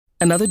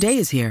Another day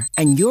is here,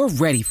 and you're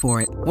ready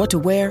for it. What to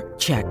wear?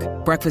 Check.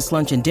 Breakfast,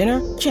 lunch, and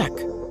dinner? Check.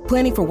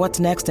 Planning for what's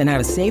next and how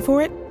to save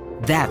for it?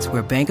 That's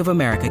where Bank of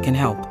America can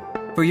help.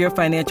 For your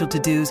financial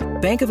to-dos,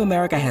 Bank of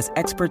America has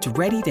experts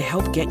ready to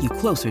help get you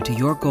closer to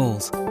your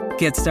goals.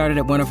 Get started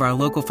at one of our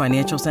local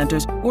financial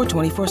centers or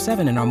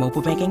 24/7 in our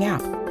mobile banking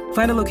app.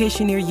 Find a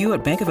location near you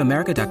at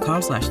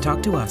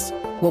bankofamerica.com/talktous.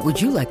 What would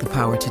you like the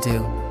power to do?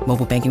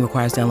 Mobile banking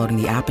requires downloading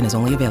the app and is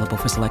only available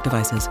for select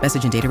devices.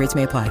 Message and data rates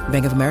may apply.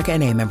 Bank of America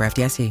N.A., member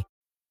FDIC.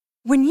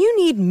 When you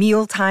need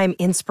mealtime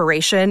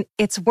inspiration,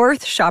 it's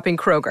worth shopping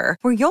Kroger,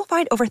 where you'll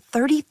find over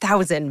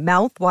 30,000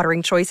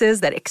 mouth-watering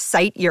choices that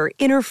excite your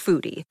inner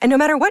foodie. And no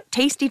matter what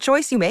tasty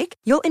choice you make,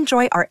 you'll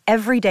enjoy our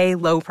everyday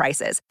low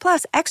prices,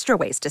 plus extra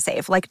ways to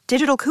save, like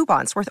digital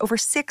coupons worth over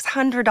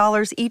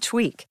 $600 each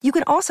week. You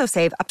can also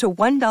save up to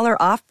 $1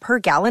 off per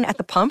gallon at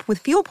the pump with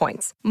fuel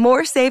points.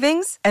 More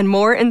savings and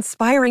more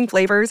inspiring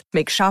flavors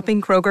make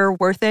shopping Kroger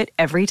worth it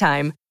every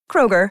time.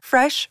 Kroger,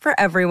 fresh for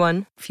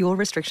everyone. Fuel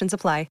restrictions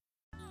apply.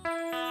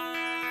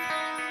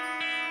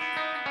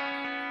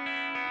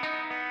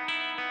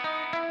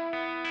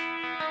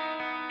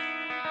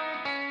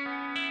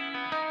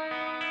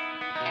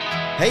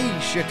 Hey,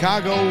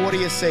 Chicago, what do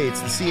you say? It's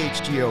the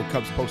CHGO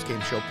Cubs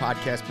postgame show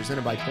podcast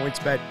presented by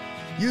PointsBet.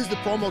 Use the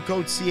promo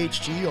code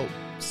CHGO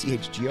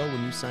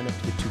when you sign up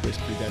to get 2 risk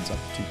free bets up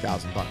to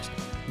 $2,000.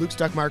 Luke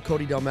Stuckmeyer,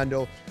 Cody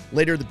Delmendo.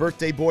 Later, the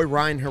birthday boy,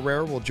 Ryan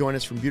Herrera, will join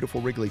us from beautiful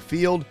Wrigley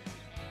Field.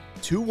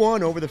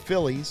 2-1 over the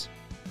Phillies.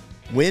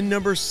 Win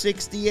number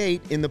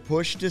 68 in the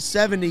push to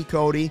 70,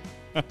 Cody.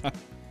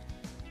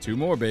 2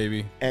 more,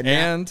 baby.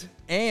 And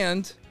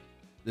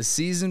the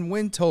season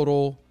win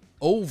total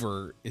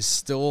over is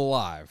still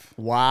alive.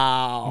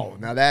 Wow.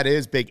 Now that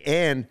is big.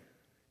 And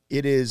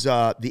it is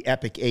the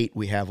epic 8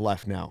 we have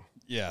left now.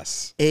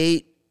 Yes.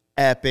 8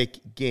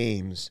 epic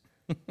games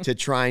to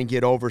try and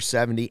get over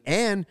 70.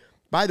 And,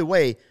 by the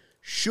way,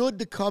 should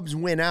the Cubs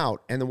win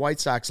out and the White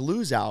Sox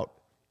lose out,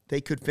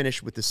 they could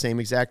finish with the same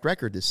exact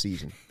record this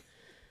season.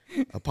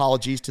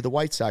 Apologies to the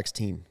White Sox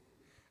team.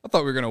 I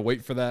thought we were going to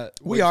wait for that.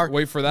 Wait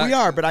for that. We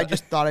are, but I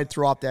just thought I'd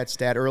throw up that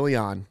stat early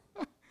on.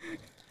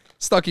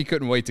 Stucky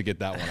couldn't wait to get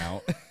that one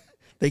out.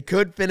 They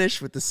could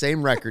finish with the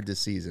same record this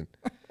season.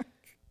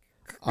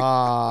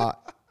 Yes,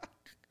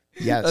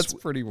 that's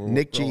pretty.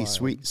 Nick G,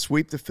 sweep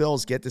the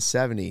Phils, get to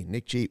 70.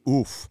 Nick G,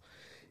 oof.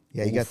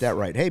 Yeah, you got that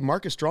right. Hey,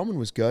 Marcus Stroman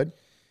was good.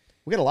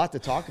 We got a lot to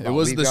talk about. It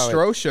was the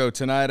Stro Show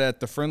tonight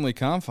at the Friendly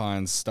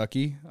Confines,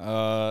 Stucky.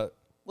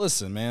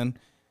 Listen, man.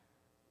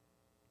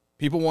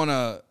 People want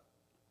to.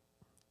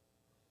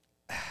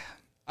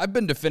 I've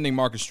been defending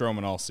Marcus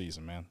Stroman all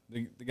season, man.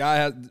 The guy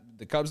has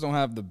the Cubs don't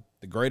have the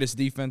greatest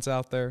defense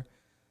out there.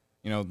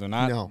 You know, they're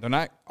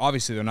not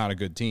obviously they're not a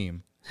good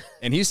team.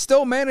 And he's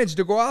still managed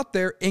to go out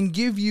there and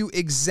give you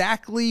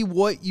exactly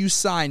what you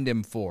signed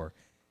him for.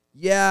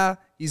 Yeah,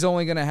 he's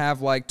only going to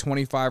have like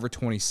 25 or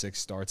 26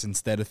 starts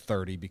instead of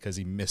 30 because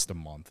he missed a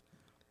month.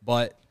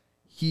 But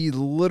he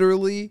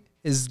literally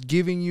is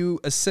giving you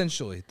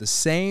essentially the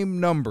same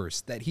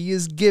numbers that he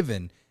is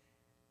given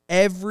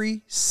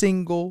every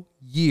single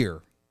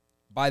year.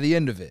 By the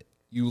end of it,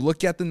 you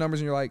look at the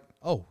numbers and you're like,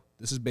 oh,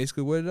 this is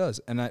basically what it does.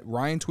 And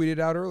Ryan tweeted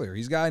out earlier,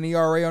 he's got an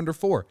ERA under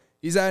 4.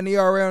 He's had an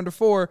ERA under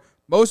 4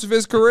 most of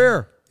his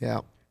career.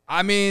 Yeah.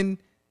 I mean,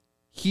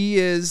 he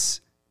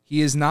is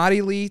not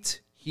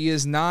elite. He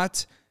is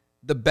not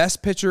the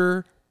best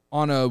pitcher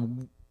on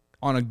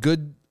a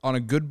good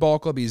ball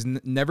club. He's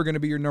never going to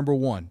be your number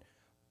 1.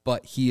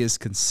 But he is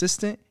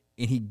consistent,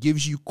 and he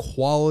gives you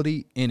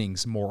quality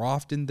innings more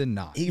often than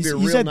not. He'd be a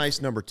real nice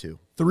number 2.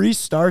 3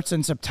 starts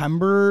in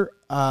September,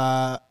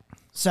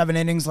 7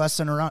 innings less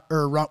than 1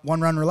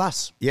 run or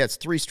less. Yeah, it's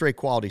 3 straight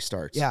quality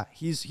starts. Yeah,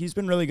 he's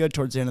been really good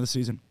towards the end of the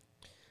season.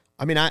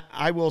 I mean,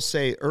 I will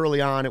say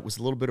early on it was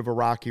a little bit of a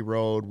rocky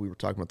road. We were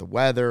talking about the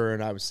weather,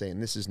 and I was saying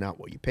this is not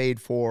what you paid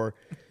for,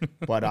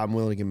 but I'm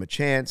willing to give him a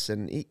chance.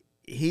 And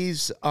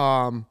he's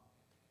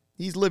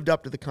lived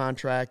up to the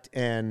contract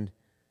and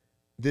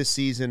this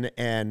season,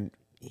 and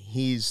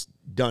he's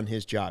done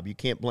his job. You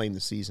can't blame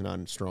the season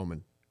on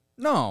Stroman.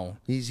 No.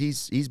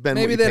 He's been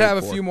maybe what you they'd paid have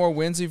a for. few more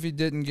wins if he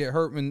didn't get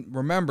hurt. And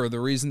remember, the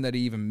reason that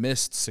he even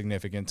missed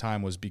significant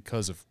time was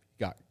because of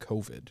he got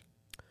COVID.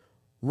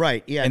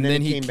 Right, yeah, and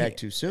then he came back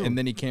too soon. And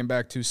then he came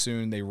back too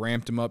soon. They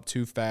ramped him up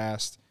too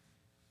fast,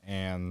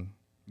 and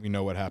we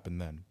know what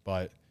happened then.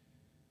 But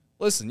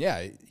listen,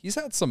 yeah, he's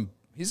had some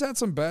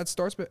bad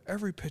starts, but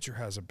every pitcher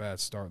has a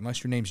bad start,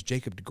 unless your name's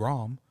Jacob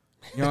deGrom.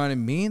 You know what I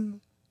mean?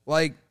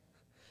 Like,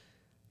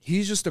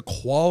 he's just a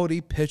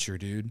quality pitcher,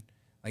 dude.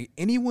 Like,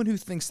 anyone who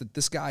thinks that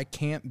this guy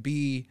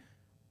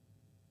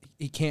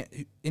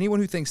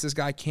anyone who thinks this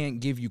guy can't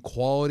give you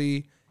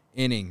quality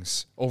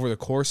innings over the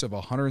course of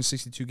a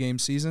 162-game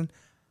season,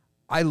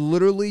 I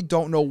literally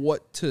don't know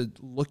what to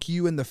look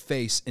you in the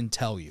face and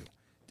tell you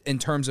in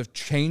terms of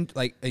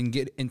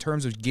in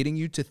terms of getting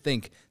you to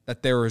think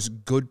that there is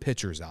good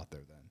pitchers out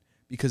there then,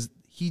 because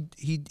he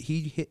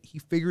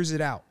figures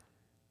it out.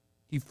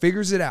 He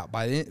figures it out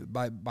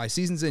by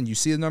season's end. You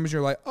see the numbers,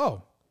 you're like,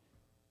 oh,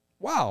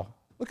 wow,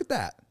 look at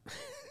that.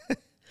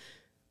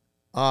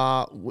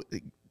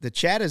 The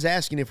chat is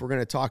asking if we're going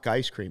to talk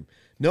ice cream.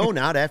 No,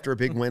 not after a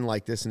big win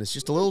like this, and it's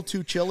just a little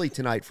too chilly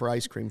tonight for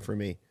ice cream for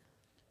me.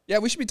 Yeah,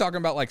 we should be talking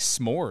about like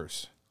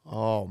s'mores.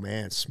 Oh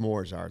man,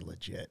 s'mores are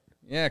legit.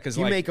 Yeah, because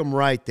you make them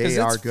right, they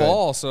are it's good.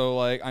 Fall, so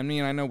like I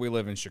know we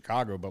live in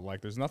Chicago, but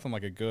like there's nothing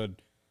like a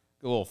good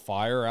little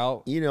fire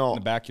out in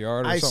the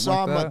backyard. Or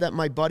something like that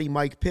my buddy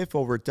Mike Piff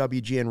over at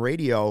WGN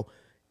Radio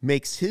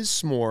makes his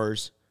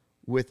s'mores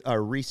with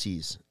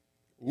Reese's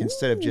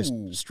instead of just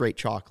straight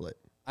chocolate.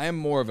 I am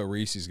more of a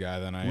Reese's guy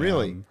than I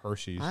am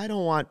Hershey's. I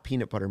don't want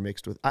peanut butter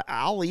mixed with.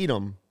 I'll eat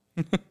them,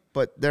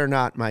 but they're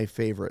not my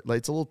favorite. Like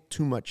it's a little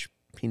too much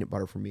peanut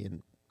butter for me.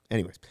 And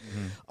anyways,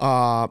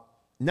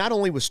 not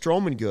only was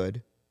Stroman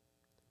good,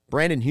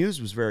 Brandon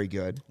Hughes was very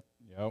good.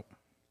 Yep.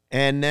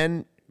 And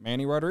then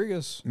Manny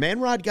Rodriguez.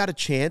 Manrod got a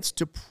chance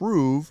to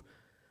prove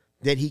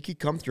that he could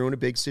come through in a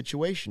big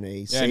situation,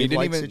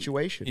 save-like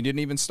situation. He didn't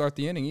even start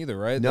the inning either,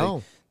 right?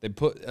 No. They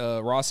put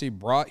Rossi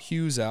brought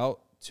Hughes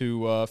out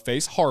to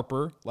face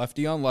Harper,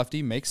 lefty on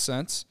lefty, makes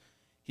sense.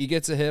 He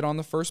gets a hit on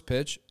the first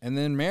pitch, and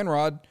then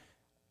Manrod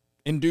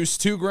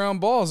induced 2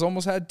 ground balls,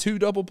 almost had 2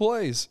 double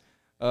plays.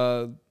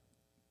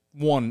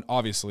 One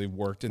obviously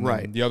worked, and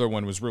then the other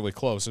one was really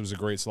close. It was a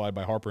great slide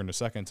by Harper into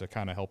second to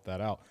kind of help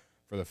that out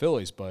for the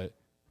Phillies. But,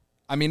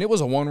 I mean, it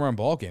was a 1-run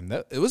ball game.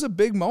 It was a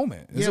big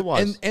moment. It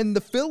was. And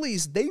the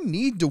Phillies, they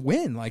need to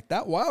win. Like,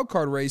 that wild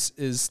card race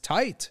is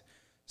tight.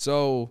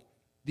 So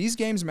these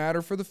games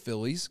matter for the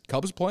Phillies.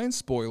 Cubs playing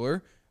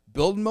spoiler,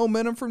 building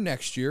momentum for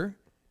next year.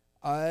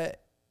 And,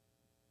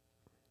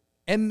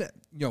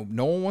 no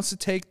one wants to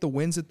take the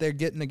wins that they're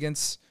getting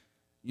against,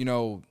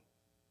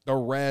 the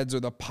Reds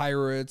or the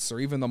Pirates or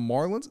even the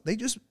Marlins. They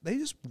just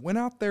went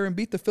out there and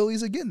beat the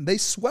Phillies again. They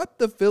swept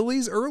the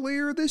Phillies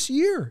earlier this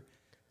year.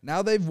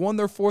 Now they've won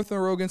their 4th in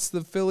a row against the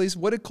Phillies.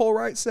 What did Cole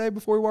Wright say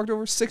before he walked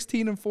over?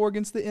 16-4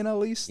 against the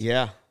NL East.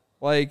 Yeah.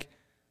 Like,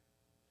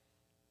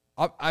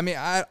 I mean,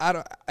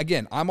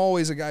 I'm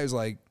always a guy who's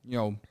like,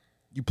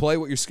 you play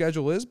what your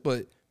schedule is,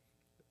 but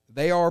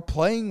they are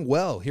playing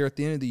well here at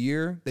the end of the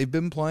year. They've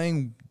been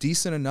playing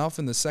decent enough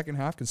in the second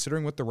half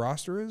considering what the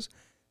roster is.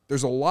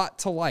 There's a lot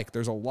to like.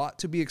 There's a lot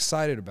to be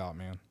excited about,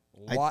 man.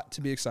 A lot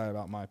to be excited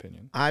about, in my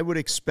opinion. I would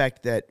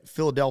expect that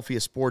Philadelphia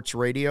Sports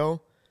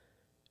Radio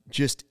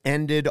just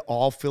ended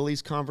all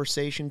Phillies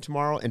conversation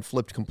tomorrow and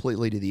flipped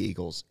completely to the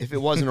Eagles. If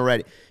it wasn't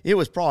already, it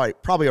was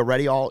probably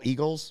already all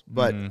Eagles,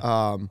 but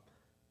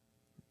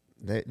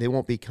they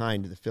won't be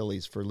kind to the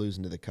Phillies for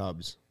losing to the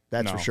Cubs.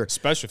 That's for sure.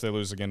 Especially if they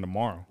lose again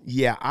tomorrow.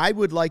 Yeah, I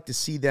would like to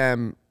see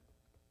them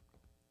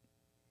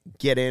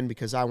get in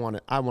because I want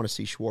to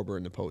see Schwarber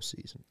in the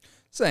postseason.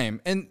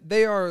 Same, and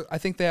I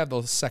think they have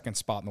the second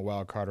spot in the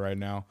wild card right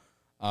now.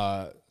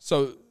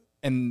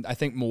 And I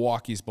think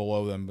Milwaukee's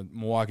below them, but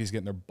Milwaukee's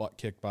getting their butt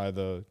kicked by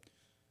the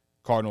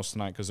Cardinals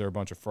tonight because they're a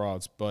bunch of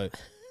frauds. But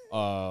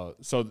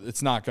so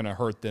it's not going to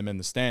hurt them in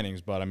the standings.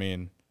 But I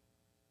mean,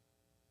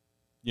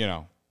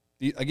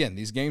 again,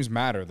 these games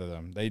matter to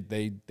them.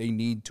 They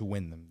need to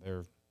win them.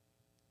 They're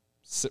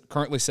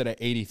currently set at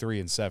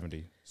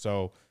 83-70.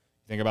 So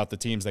think about the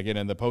teams that get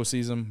in the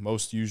postseason.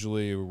 Most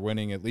usually are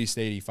winning at least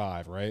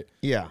 85, right?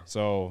 Yeah.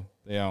 So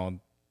 1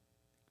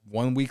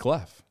 week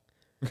left.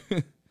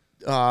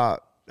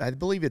 I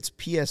believe it's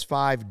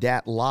PS5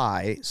 Dat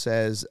Lie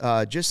says,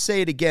 just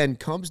say it again.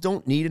 Cubs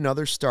don't need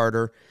another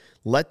starter.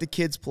 Let the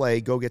kids play.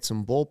 Go get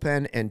some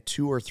bullpen and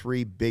 2 or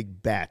 3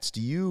 big bats.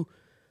 Do you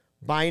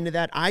buy into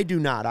that? I do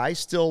not. I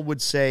still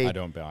would say I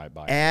don't buy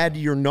add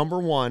your number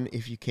 1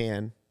 if you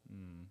can,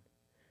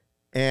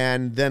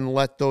 and then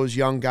let those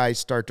young guys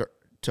start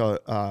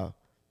to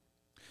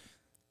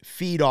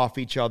feed off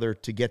each other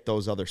to get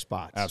those other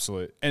spots.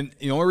 Absolutely. And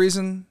the only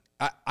reason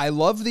I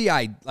love the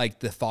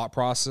thought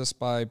process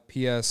by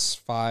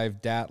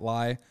PS5 Dat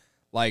Lie,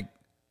 like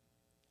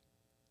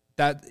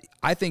that.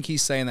 I think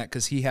he's saying that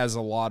because he has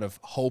a lot of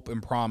hope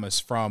and promise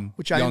from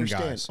young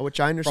guys. Which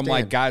I understand. From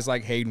like guys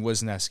like Hayden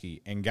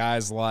Wisniewski and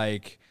guys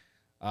like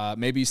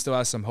maybe he still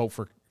has some hope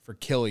for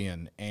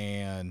Killian,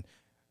 and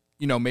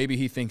maybe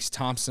he thinks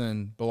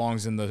Thompson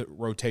belongs in the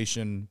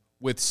rotation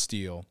with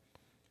Steele.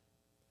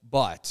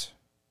 But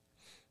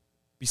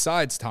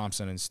besides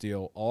Thompson and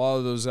Steele, a lot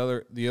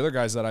of the other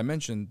guys that I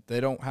mentioned, they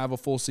don't have a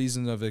full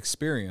season of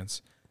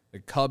experience. The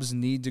Cubs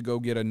need to go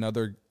get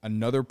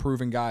another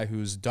proven guy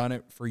who's done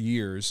it for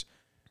years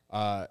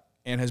and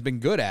has been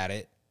good at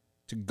it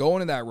to go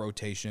into that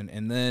rotation,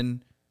 and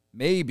then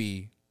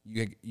maybe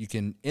you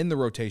can end the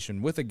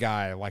rotation with a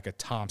guy like a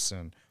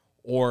Thompson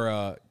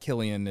or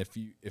Killian if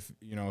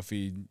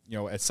he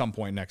at some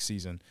point next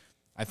season.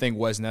 I think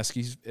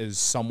Wisniewski is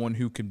someone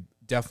who could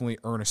definitely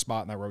earn a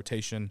spot in that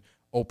rotation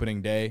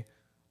opening day,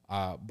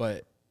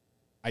 but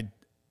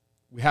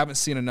we haven't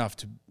seen enough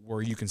to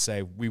where you can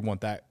say we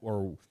want that,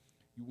 or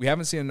we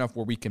haven't seen enough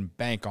where we can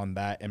bank on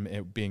that and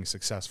it being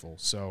successful.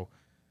 So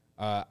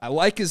I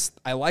like his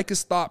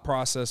thought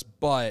process,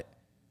 but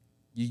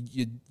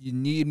you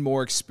need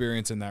more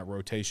experience in that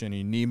rotation.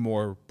 You need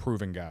more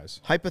proven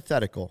guys.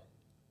 Hypothetical.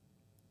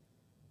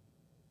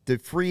 The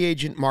free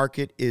agent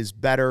market is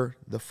better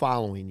the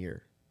following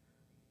year.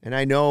 and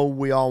I know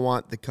we all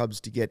want the Cubs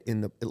to get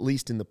at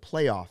least in the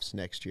playoffs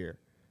next year.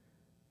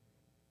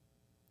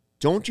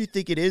 Don't you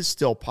think it is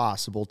still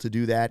possible to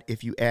do that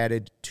if you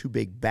added 2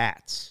 big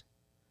bats,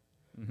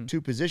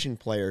 2 position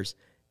players?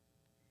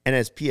 And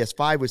as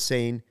PS5 was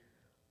saying,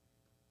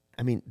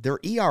 I mean, their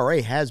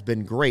ERA has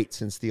been great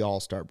since the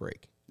All-Star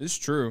break. It's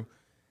true.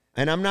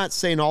 And I'm not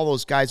saying all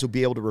those guys will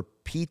be able to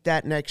repeat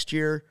that next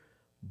year,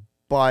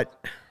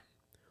 but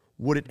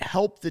would it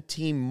help the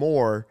team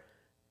more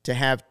to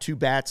have 2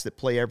 bats that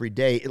play every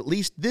day, at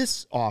least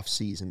this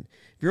offseason?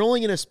 If you're only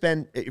going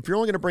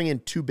to bring in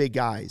 2 big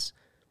guys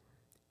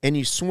and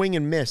you swing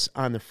and miss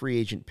on the free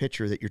agent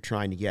pitcher that you're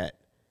trying to get,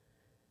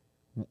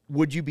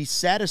 would you be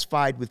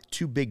satisfied with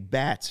 2 big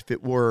bats if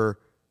it were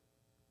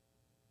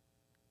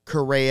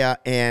Correa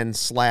and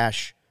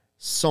 /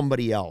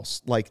 somebody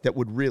else, like that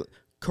would really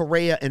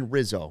Correa and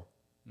Rizzo?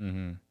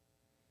 Mm-hmm.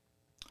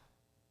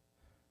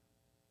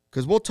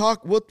 Because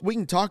we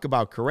can talk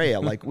about Correa,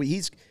 like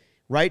he's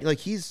right, like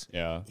he's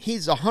 100%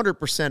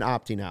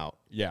 opting out.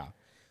 Yeah,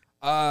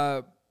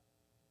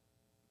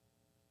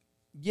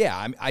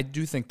 I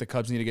do think the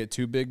Cubs need to get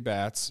 2 big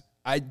bats.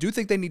 I do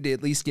think they need to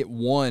at least get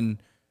 1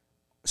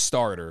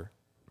 starter,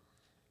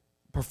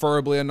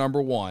 preferably a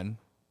number 1.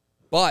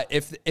 But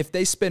if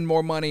they spend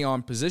more money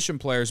on position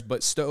players,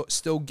 but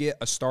still get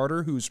a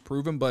starter who's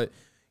proven, but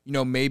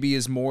maybe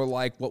is more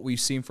like what we've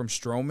seen from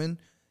Stroman,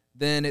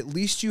 then at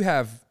least you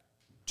have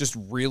just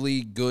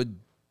really good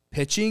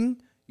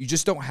pitching. You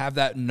just don't have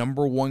that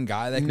number 1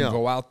 guy that can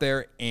go out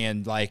there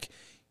and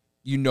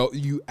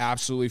you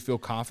absolutely feel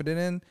confident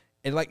in.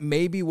 And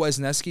maybe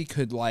Wesneski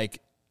could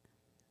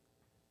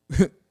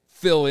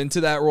fill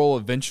into that role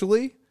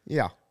eventually.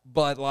 Yeah.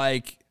 But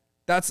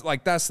that's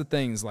the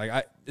things.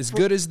 As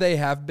good as they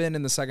have been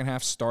in the second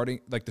half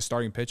starting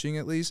pitching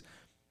at least,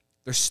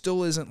 there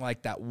still isn't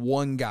that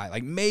one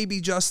guy.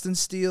 Maybe Justin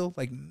Steele,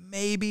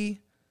 maybe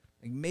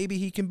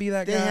he can be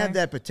that guy. They have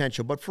that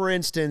potential. But for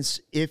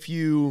instance, if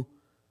you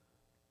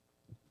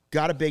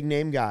got a big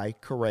name guy,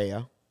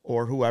 Correa,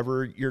 or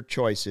whoever your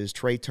choice is,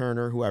 Trey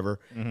Turner, whoever,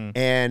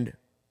 and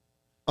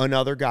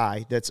another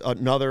guy that's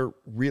another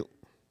real.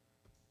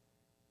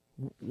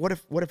 What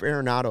if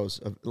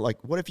Arenado's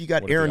what if you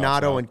got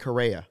Arenado and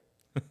Correa?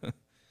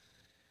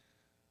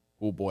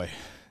 Oh boy,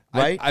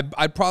 right?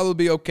 I'd probably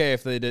be okay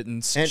if they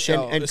didn't.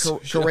 And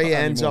Correa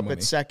ends up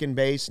at second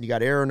base, and you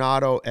got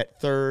Arenado at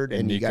third,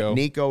 and you got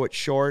Nico at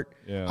short.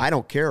 Yeah. I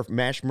don't care if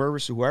Mash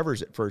Mervis or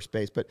whoever's at first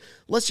base, but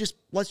let's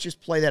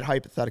just play that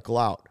hypothetical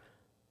out.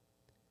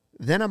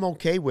 Then I'm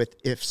okay with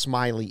if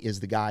Smiley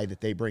is the guy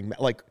that they bring back,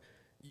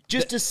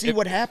 just to see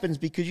what happens,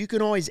 because you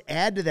can always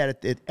add to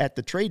that at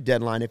the trade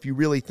deadline if you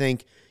really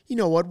think, you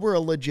know what, we're a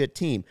legit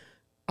team.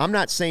 I'm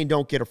not saying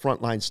don't get a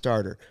frontline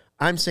starter.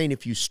 I'm saying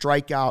if you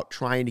strike out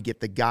trying to get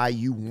the guy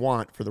you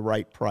want for the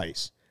right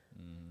price,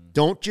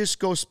 don't just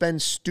go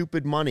spend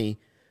stupid money.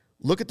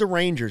 Look at the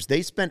Rangers.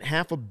 They spent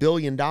 $500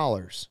 million.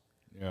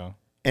 Yeah.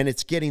 And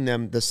it's getting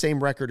them the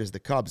same record as the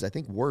Cubs. I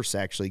think worse,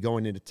 actually,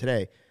 going into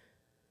today.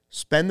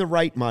 Spend the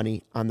right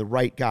money on the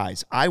right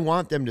guys. I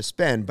want them to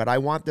spend, but I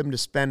want them to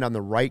spend on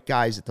the right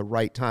guys at the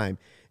right time.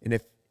 And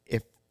if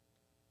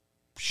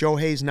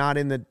Shohei's not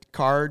in the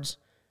cards,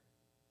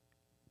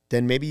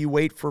 then maybe you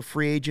wait for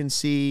free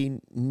agency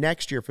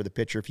next year for the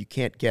pitcher if you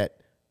can't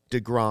get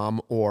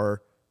DeGrom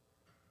or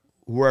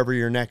whoever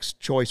your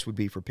next choice would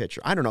be for pitcher.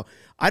 I don't know.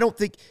 I don't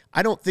think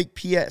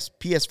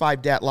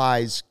PS5 Dat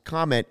Lie's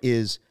comment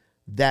is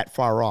that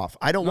far off.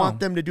 I don't want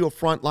them to do a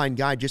frontline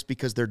guy just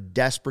because they're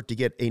desperate to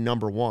get a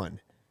number 1.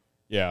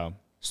 Yeah.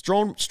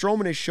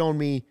 Stroman has shown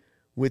me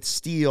with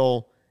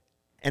Steele,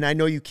 and I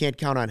know you can't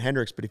count on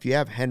Hendricks, but if you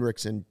have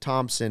Hendricks and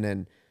Thompson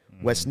and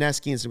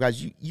Wesneski and some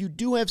guys, you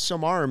do have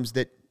some arms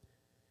that,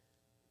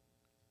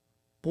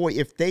 boy,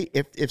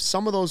 if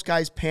some of those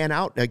guys pan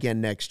out again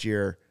next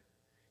year,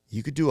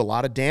 you could do a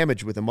lot of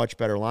damage with a much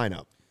better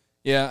lineup.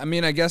 Yeah, I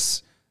mean, I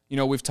guess,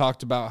 we've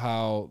talked about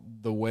how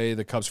the way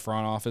the Cubs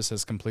front office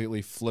has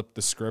completely flipped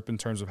the script in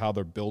terms of how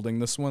they're building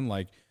this one.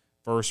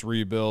 First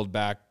rebuild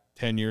back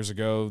 10 years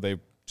ago, they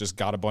just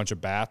got a bunch of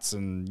bats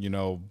and,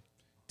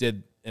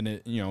 it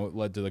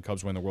led to the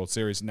Cubs win the World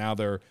Series. Now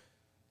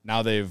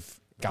they've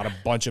got a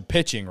bunch of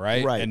pitching,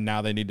 right? And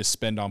now they need to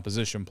spend on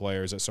position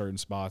players at certain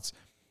spots.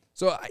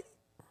 So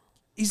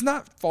he's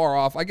not far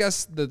off. I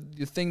guess the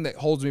thing that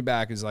holds me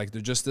back is there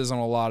just isn't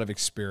a lot of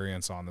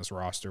experience on this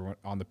roster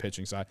on the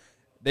pitching side.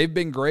 They've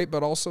been great,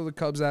 but also the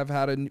Cubs have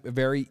had a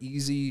very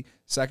easy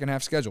second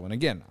half schedule. And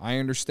again, I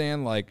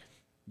understand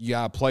you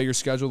gotta play your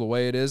schedule the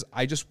way it is.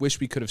 I just wish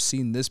we could have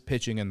seen this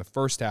pitching in the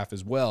first half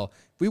as well.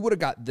 If we would have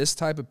got this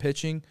type of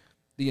pitching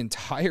the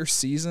entire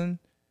season,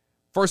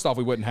 first off,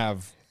 we wouldn't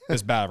have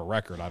as bad of a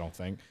record, I don't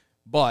think.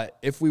 But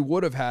if we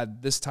would have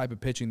had this type of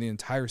pitching the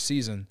entire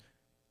season,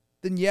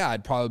 then yeah,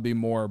 I'd probably be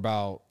more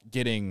about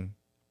getting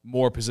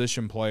more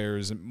position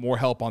players and more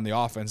help on the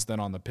offense than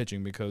on the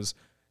pitching, because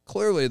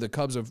clearly the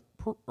Cubs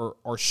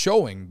are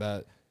showing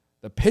that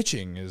the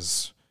pitching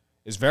is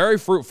very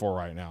fruitful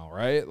right now,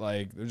 right?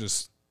 They're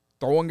just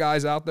throwing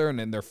guys out there and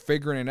then they're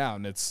figuring it out,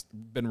 and it's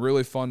been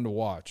really fun to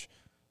watch.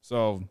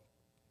 So,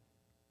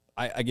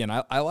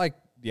 I like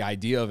the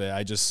idea of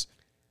it.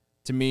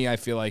 To me, I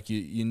feel like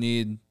you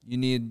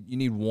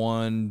need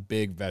one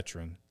big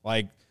veteran.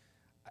 Like,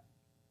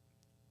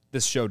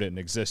 this show didn't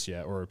exist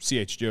yet, or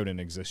CHGO didn't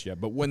exist yet.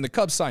 But when the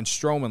Cubs signed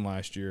Stroman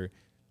last year,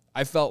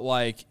 I felt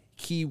like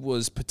he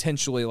was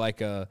potentially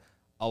like a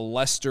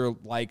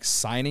Lester-like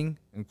signing.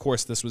 And of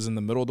course, this was in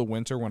the middle of the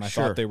winter when I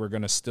thought they were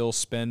going to still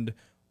spend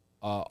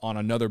on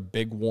another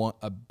big one,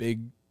 a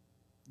big,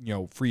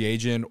 free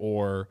agent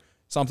or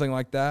something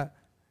like that.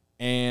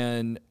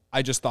 And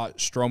I just thought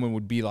Stroman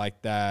would be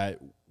like that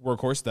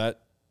workhorse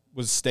that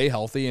would stay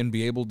healthy and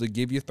be able to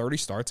give you 30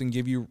 starts and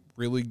give you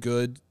really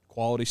good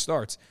quality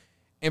starts.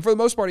 And for the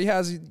most part, he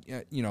has,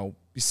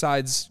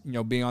 besides,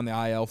 being on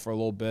the IL for a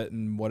little bit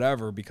and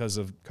whatever because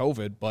of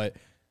COVID. But,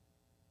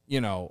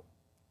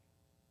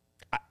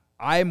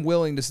 I'm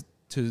willing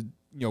to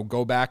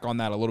go back on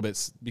that a little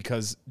bit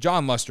because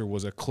John Lester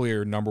was a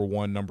clear number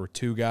 1, number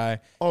 2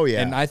 guy. Oh,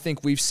 yeah. And I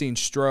think we've seen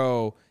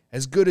Stroh,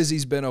 as good as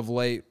he's been of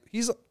late,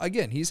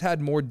 he's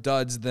had more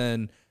duds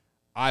than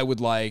I would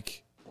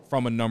like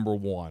from a number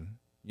 1.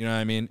 You know what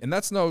I mean? And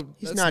that's not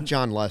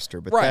John Lester,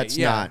 but right, that's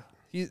not.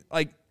 He's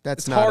like,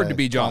 it's hard to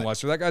be John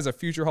Lester. That guy's a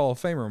future Hall of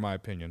Famer, in my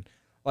opinion.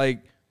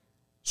 Like,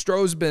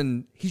 Stroh's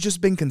he's just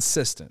been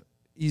consistent.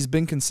 He's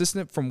been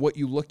consistent from what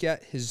you look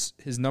at his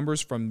numbers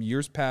from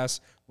years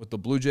past with the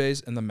Blue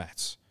Jays and the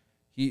Mets.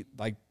 He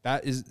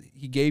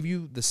gave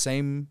you the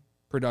same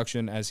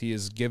production as he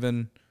has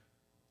given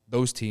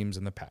those teams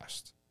in the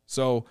past.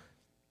 So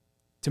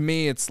to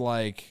me, it's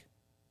like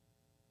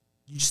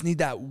you just need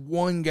that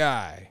one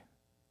guy.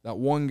 You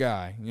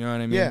know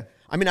what I mean? Yeah.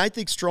 I mean, I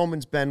think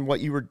Stroman's been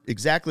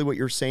exactly what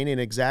you're saying and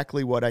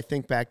exactly what I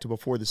think back to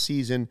before the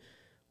season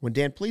when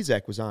Dan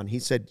Plesac was on. He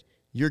said,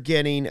 you're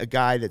getting a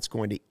guy that's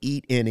going to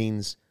eat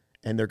innings,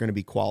 and they're going to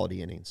be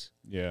quality innings.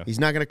 Yeah. He's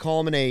not going to call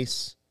him an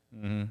ace,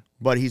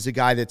 but he's a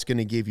guy that's going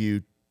to give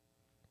you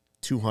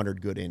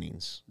 200 good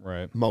innings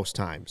most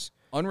times.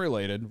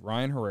 Unrelated,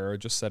 Ryan Herrera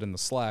just said in the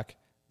Slack,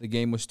 the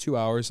game was 2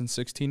 hours and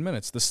 16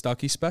 minutes, the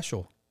Stuckey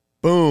special.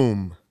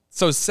 Boom.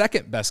 So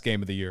second best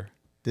game of the year.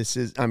 This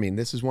is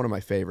one of my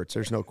favorites.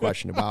 There's no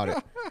question about it.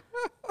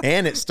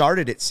 And it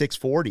started at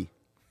 6:40.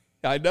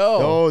 I know.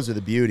 Those are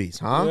the beauties,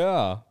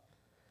 huh?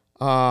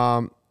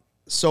 Yeah.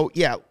 So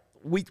yeah,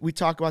 we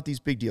talk about these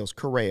big deals.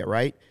 Correa,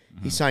 right?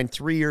 He signed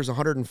 3 years,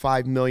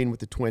 $105 million with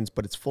the Twins,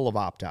 but it's full of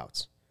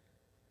opt-outs.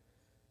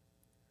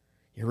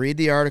 You read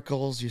the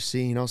articles, you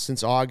see,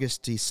 since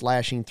August he's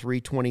slashing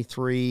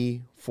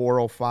 323,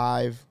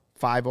 405,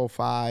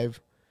 505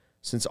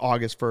 since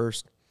August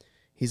 1st.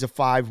 He's a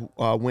 5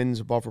 wins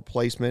above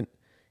replacement.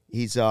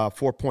 He's a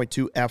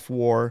 4.2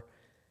 F-WAR.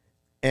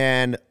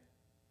 And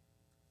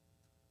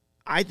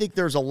I think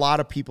there's a lot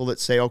of people that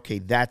say, okay,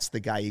 that's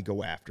the guy you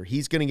go after.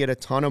 He's going to get a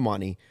ton of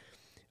money.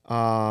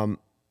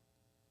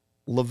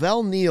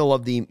 Lavelle Neal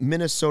of the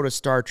Minnesota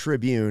Star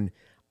Tribune,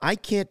 I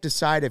can't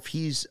decide if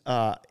he's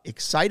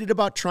excited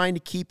about trying to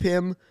keep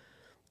him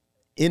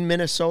in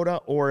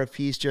Minnesota or if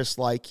he's just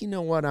like, you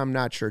know what, I'm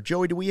not sure.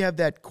 Joey, do we have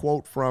that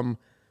quote from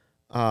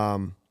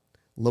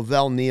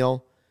Lavelle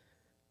Neal?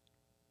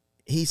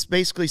 He's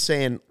basically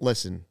saying,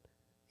 listen,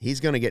 he's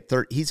going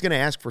to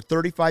ask for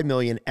 $35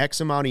 million,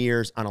 X amount of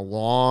years on a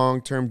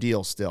long-term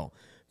deal still.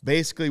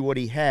 Basically what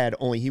he had,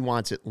 only he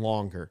wants it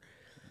longer.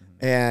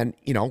 Mm-hmm. And,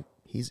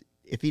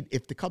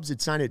 if the Cubs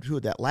had signed it to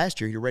that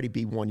last year, he'd already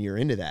be 1 year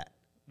into that.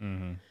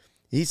 Mm-hmm.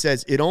 He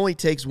says, it only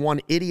takes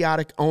one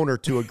idiotic owner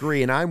to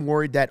agree, and I'm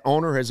worried that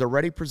owner has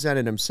already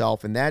presented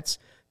himself, and that's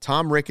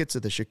Tom Ricketts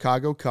of the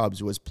Chicago Cubs,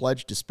 who has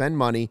pledged to spend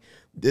money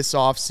this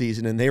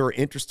offseason, and they were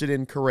interested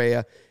in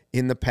Correa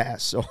in the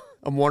past. So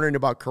I'm wondering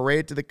about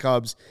Correa to the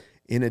Cubs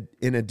in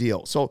a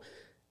deal. So,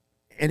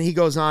 and he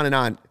goes on and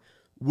on.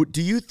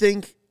 Do you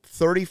think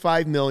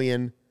 $35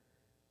 million,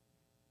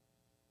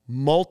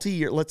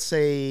 multi-year, let's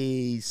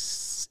say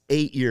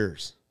 8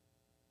 years,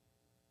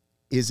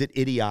 is it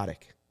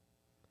idiotic?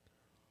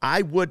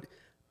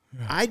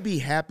 I'd be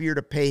happier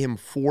to pay him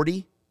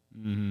 40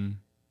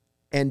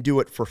 and do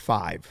it for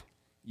 5.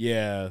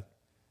 Yeah.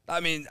 I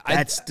mean,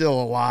 that's still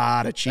a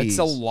lot of cheese. It's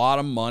a lot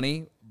of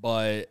money,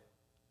 but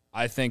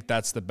I think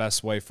that's the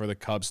best way for the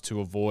Cubs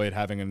to avoid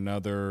having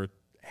another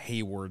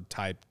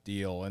Hayward-type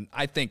deal. And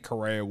I think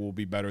Correa will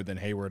be better than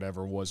Hayward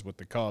ever was with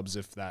the Cubs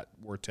if that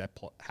were to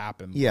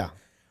happen. Yeah.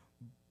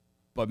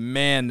 But,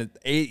 man,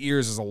 8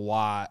 years is a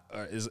lot.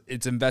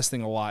 It's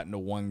investing a lot into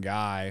one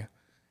guy.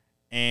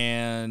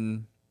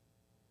 And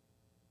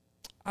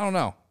I don't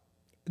know.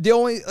 The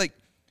only,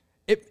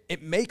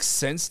 it makes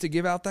sense to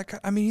give out that.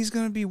 I mean, he's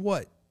going to be,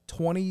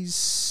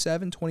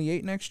 27,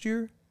 28 next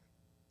year?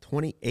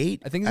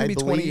 28? I think he's going to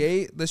be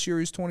 28. This year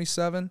he's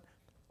 27.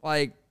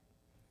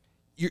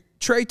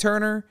 Trey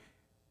Turner,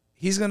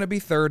 he's going to be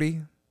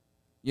 30.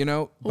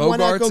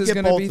 Bogarts is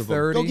going to be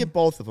 30. Go get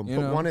both of them.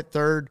 Put one at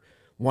third,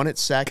 one at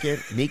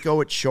second, Nico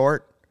at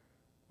short.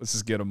 Let's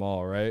just get them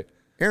all, right?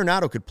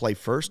 Arenado could play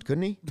first,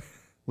 couldn't he?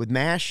 With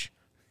MASH.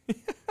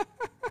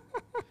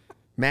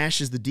 MASH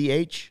is the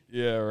DH.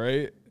 Yeah,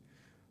 right?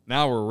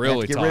 Now we're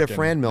really talking. Get rid of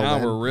Franmil, Now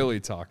then. We're really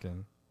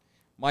talking.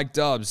 Mike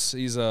Dubs,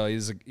 he's a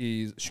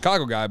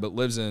Chicago guy, but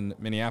lives in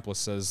Minneapolis,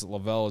 says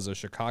Lavelle is a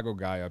Chicago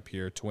guy up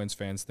here. Twins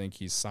fans think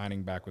he's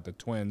signing back with the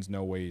Twins.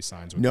 No way he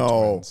signs with the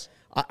Twins.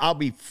 No, I'll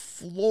be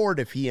floored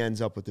if he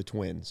ends up with the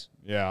Twins.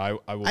 Yeah,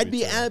 I will. I'd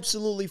be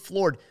absolutely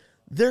floored.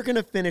 They're going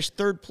to finish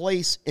third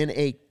place in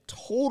a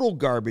total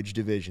garbage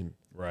division.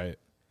 Right.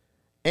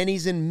 And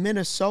he's in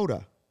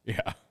Minnesota.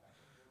 Yeah.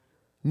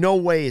 No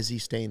way is he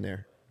staying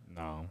there.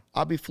 No.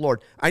 I'll be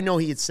floored. I know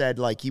he had said,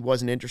 like, he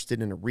wasn't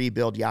interested in a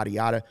rebuild, yada,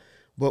 yada.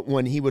 But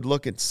when he would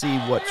look and see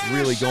what's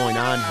really going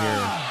on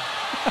here,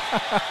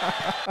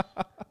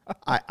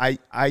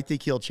 I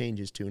think he'll change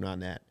his tune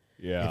on that.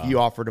 Yeah. If you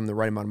offered him the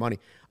right amount of money.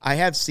 I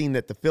have seen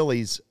that the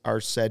Phillies are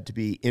said to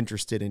be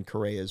interested in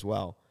Correa as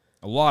well.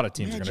 A lot of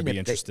teams are going to be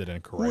interested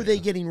in Correa. Who are they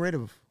getting rid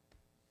of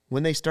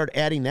when they start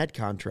adding that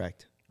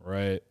contract?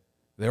 Right.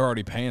 They're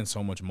already paying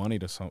so much money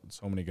to so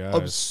many guys.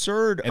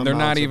 Absurd. And they're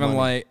not even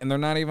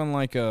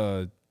like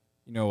a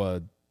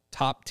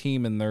top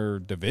team in their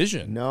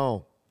division.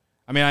 No.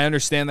 I mean, I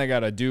understand they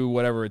got to do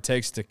whatever it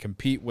takes to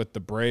compete with the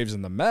Braves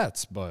and the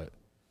Mets, but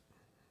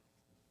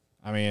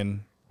I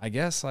mean, I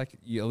guess at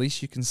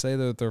least you can say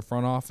that their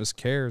front office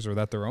cares or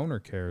that their owner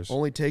cares.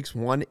 Only takes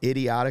one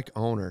idiotic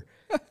owner.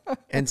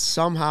 And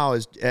somehow,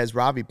 as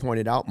Robbie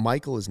pointed out,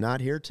 Michael is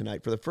not here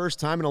tonight. For the first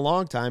time in a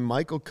long time,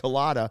 Michael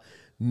Collada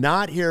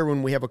not here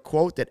when we have a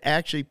quote that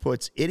actually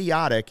puts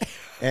idiotic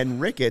and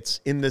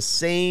rickets in the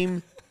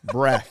same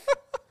breath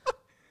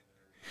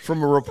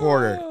from a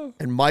reporter.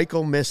 And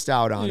Michael missed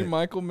out on it.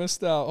 Michael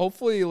missed out.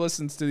 Hopefully he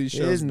listens to these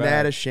shows Isn't back.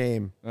 that a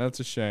shame? That's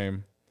a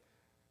shame.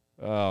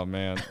 Oh,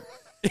 man.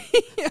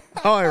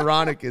 How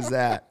ironic is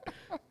that?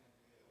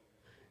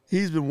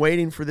 He's been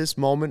waiting for this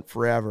moment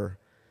forever.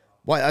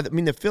 Well, I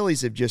mean, the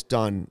Phillies have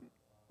done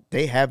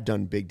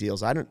big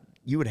deals.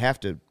 You would have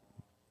to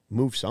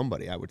move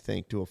somebody, I would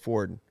think, to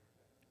afford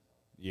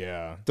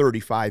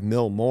 $35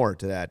 million more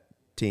to that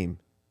team.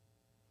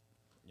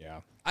 Yeah.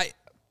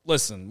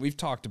 Listen, we've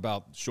talked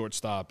about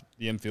shortstop,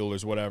 the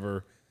infielders,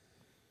 whatever,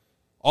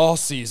 all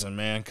season,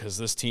 man, because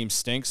this team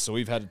stinks, so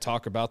we've had to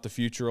talk about the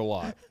future a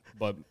lot.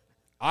 But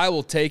I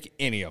will take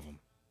any of them.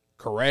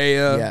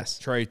 Correa, yes.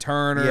 Trey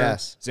Turner,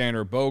 yes.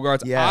 Xander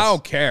Bogaerts. Yes. I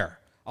don't care.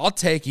 I'll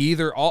take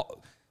either.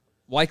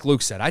 Like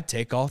Luke said, I'd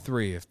take all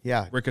three if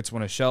Ricketts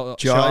want to shell out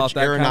that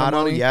Arenado, kind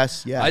of money.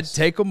 Yes. I'd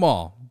take them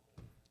all.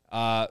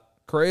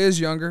 Correa's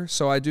younger,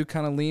 so I do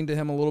kind of lean to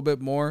him a little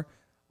bit more.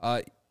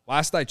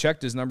 Last I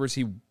checked his numbers,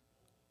 he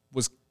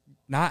was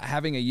not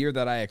having a year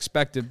that I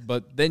expected,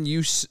 but then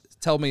you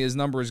tell me his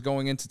numbers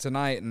going into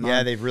tonight. And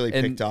they've really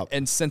picked up.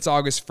 And since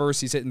August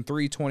 1st, he's hitting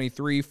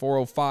 323,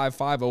 405,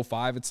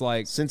 505. It's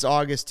like... Since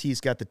August,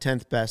 he's got the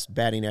 10th best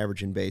batting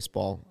average in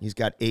baseball. He's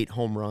got 8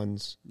 home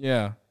runs.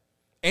 Yeah.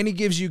 And he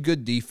gives you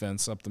good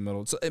defense up the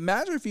middle. So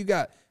imagine if you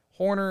got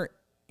Hoerner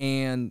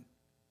and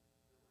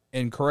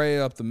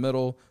Correa up the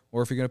middle,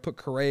 or if you're going to put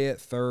Correa at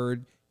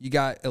third. You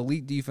got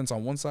elite defense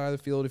on one side of the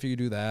field if you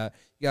do that.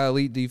 You got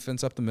elite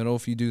defense up the middle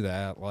if you do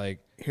that. Like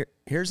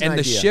here's an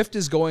idea. The shift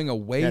is going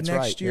away That's next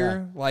right,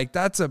 year. Yeah. Like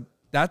that's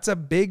a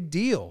big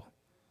deal.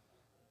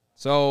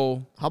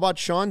 So how about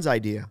Sean's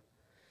idea?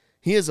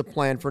 He has a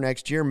plan for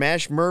next year.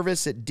 Mash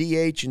Mervis at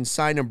DH and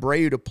sign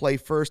Abreu to play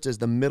first as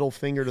the middle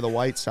finger to the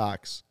White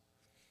Sox.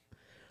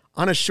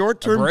 On a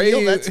short-term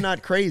deal, that's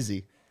not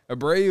crazy.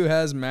 Abreu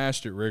has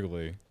mashed at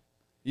Wrigley.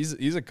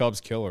 He's a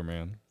Cubs killer,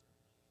 man.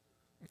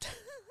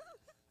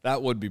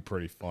 That would be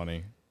pretty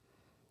funny.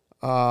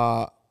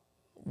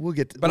 We'll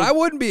get to, but I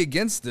wouldn't be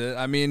against it.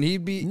 I mean,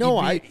 he'd be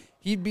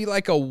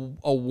like a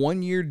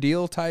 1-year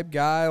deal type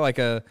guy, like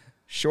a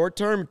short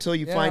term until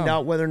you find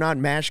out whether or not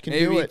Mash can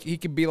do it. He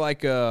could be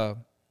like a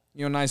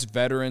nice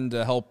veteran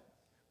to help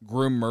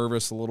groom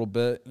Mervis a little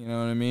bit. You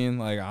know what I mean?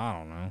 Like, I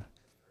don't know.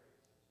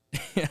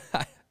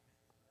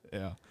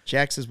 Yeah.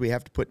 Jack says we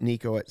have to put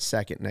Nico at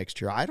second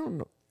next year. I don't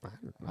know.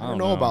 I don't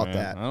know about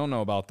that. I don't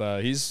know about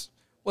that.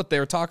 They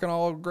were talking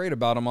all great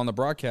about him on the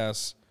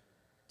broadcast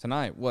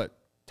tonight. What,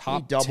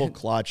 top he double 10?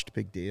 clutched,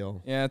 big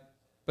deal. Yeah,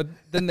 but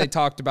then they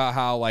talked about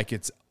how like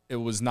it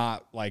was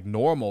not like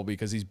normal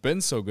because he's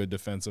been so good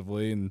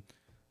defensively and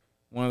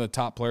one of the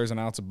top players in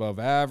outs above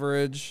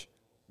average.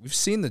 We've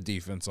seen the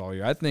defense all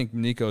year. I think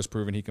Nico's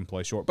proven he can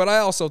play short, but I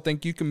also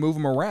think you can move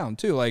him around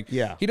too. Like,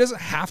 he doesn't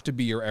have to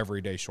be your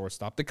everyday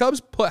shortstop. The Cubs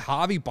put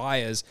Javi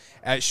Baez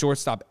at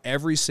shortstop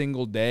every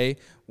single day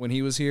when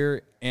he was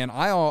here, and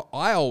I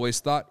always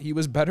thought he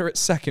was better at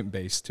second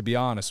base, to be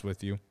honest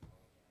with you.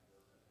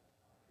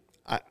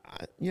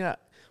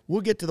 We'll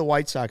get to the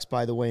White Sox,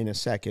 by the way, in a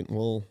second.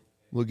 We'll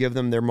give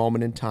them their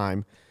moment in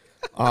time.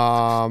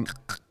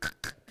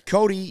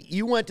 Cody,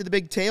 you went to the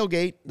big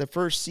tailgate, the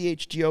first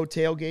CHGO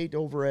tailgate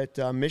over at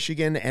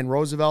Michigan and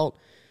Roosevelt.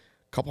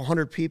 A couple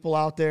hundred people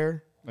out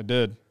there. I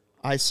did.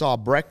 I saw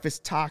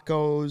breakfast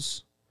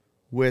tacos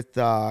with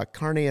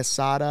carne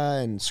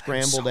asada and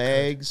scrambled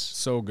eggs.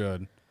 So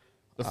good.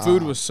 The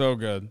food was so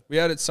good. We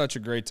had such a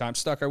great time.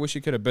 Stuck, I wish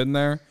you could have been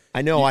there.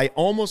 I know. I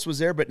almost was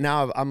there, but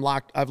now I'm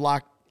locked. I've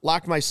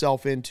locked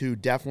myself into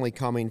definitely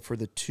coming for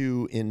the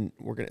two.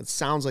 It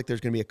sounds like there's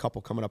going to be a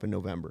couple coming up in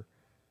November.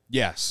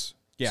 Yes.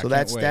 So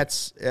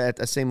that's at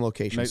the same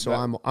location. So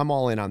I'm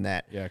all in on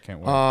that. Yeah, I can't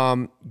wait.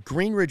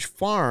 Greenridge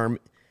Farm,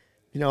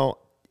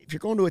 if you're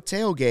going to a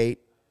tailgate,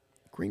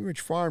 Greenridge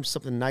Farm's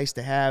something nice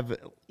to have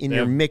in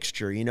your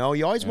mixture. You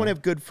always want to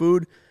have good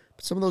food,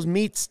 but some of those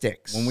meat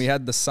sticks. When we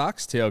had the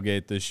Sox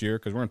tailgate this year,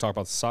 because we're going to talk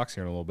about the Sox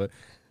here in a little bit,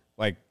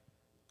 like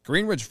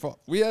Greenridge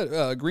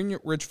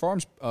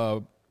Farms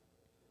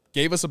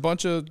gave us a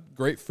bunch of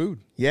great food.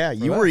 Yeah,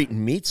 you were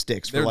eating meat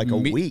sticks for like a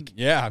week.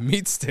 Yeah,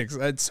 meat sticks.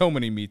 I had so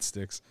many meat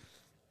sticks.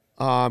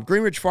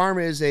 Greenridge Farm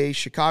is a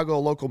Chicago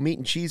local meat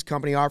and cheese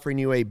company offering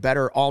you a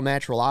better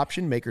all-natural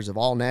option, makers of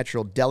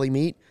all-natural deli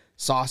meat,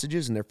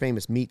 sausages, and their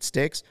famous meat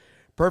sticks.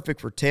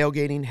 Perfect for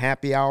tailgating,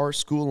 happy hour,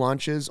 school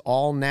lunches,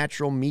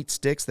 all-natural meat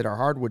sticks that are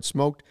hardwood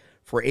smoked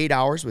for 8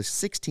 hours with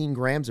 16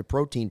 grams of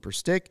protein per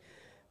stick,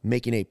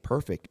 making a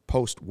perfect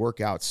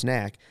post-workout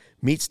snack.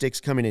 Meat sticks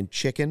coming in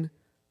chicken,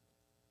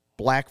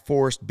 Black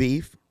Forest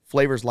beef,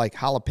 flavors like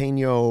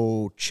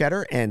jalapeno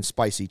cheddar and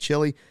spicy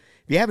chili.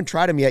 If you haven't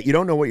tried them yet, you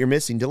don't know what you're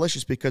missing.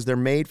 Delicious because they're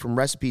made from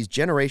recipes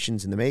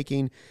generations in the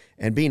making,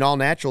 and being all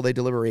natural, they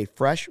deliver a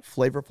fresh,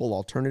 flavorful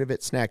alternative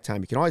at snack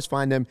time. You can always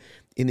find them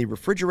in the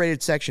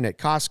refrigerated section at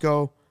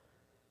Costco,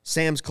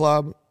 Sam's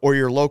Club, or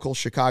your local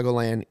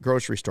Chicagoland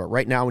grocery store.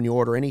 Right now, when you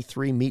order any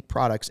 3 meat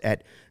products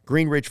at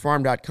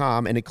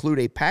greenridgefarm.com and include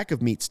a pack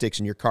of meat sticks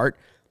in your cart,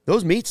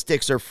 those meat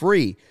sticks are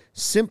free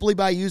simply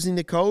by using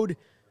the code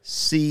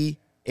CHGO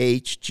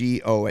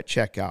at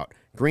checkout.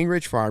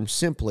 Greenridge Farm,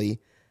 simply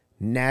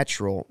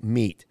natural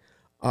meat.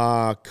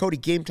 Cody,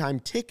 game time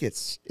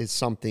tickets is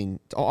something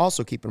to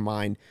also keep in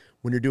mind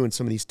when you're doing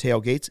some of these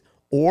tailgates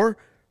or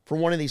for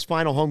one of these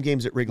final home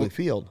games at Wrigley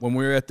Field. When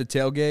we were at the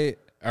tailgate,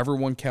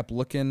 everyone kept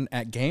looking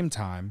at game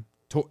time,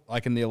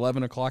 like in the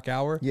 11 o'clock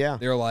hour. Yeah.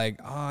 They were like,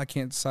 I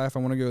can't decide if I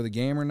want to go to the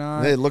game or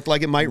not. It looked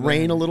like it might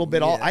rain a little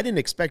bit. Yeah. I didn't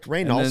expect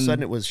rain. And all of a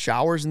sudden, it was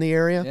showers in the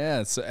area.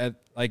 Yeah. So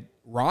like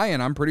Ryan,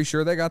 I'm pretty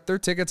sure they got their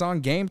tickets on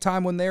game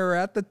time when they were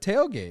at the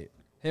tailgate.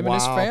 Him and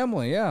his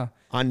family, yeah.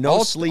 On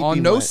no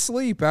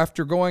sleep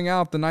after going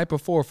out the night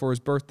before for his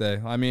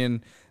birthday. I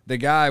mean, the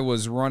guy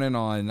was running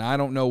on, I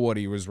don't know what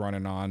he was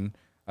running on.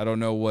 I don't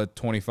know what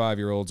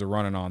 25-year-olds are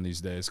running on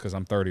these days because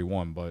I'm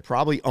 31, but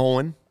probably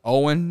Owen,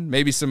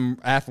 maybe some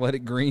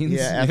athletic greens.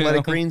 Yeah,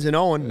 athletic greens and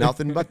Owen,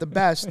 nothing but the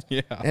best.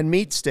 Yeah, and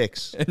meat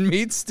sticks.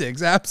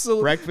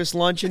 Absolutely. Breakfast,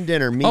 lunch, and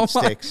dinner, meat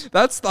sticks.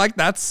 That's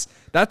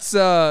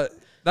the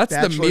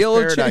meal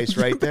of paradise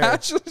right there.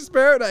 Bachelor's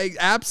paradise,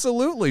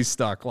 absolutely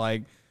stuck.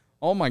 Like,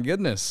 oh my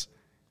goodness,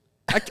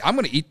 I'm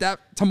gonna eat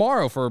that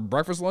tomorrow for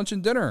breakfast, lunch,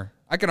 and dinner.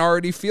 I can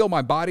already feel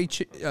my body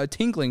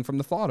tingling from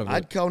the thought of it.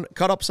 I'd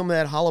cut up some of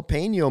that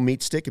jalapeno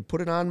meat stick and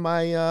put it on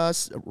my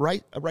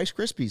Rice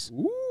Krispies.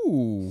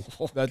 Ooh,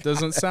 that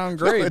doesn't sound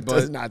great. It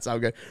does not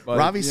sound good.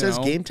 Ravi says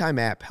Game Time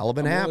app, hell of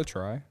an app. I'm gonna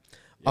try.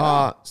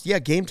 Yeah,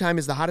 Game Time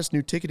is the hottest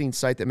new ticketing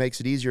site that makes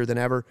it easier than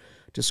ever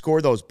to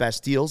score those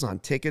best deals on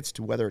tickets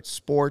to whether it's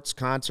sports,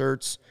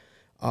 concerts,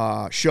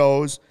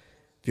 shows.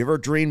 If you ever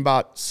dreamed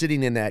about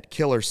sitting in that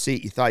killer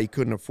seat you thought you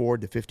couldn't afford,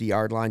 the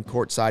 50-yard line,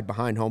 courtside,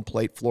 behind home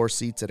plate, floor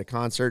seats at a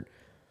concert,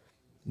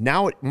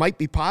 now it might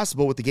be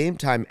possible with the Game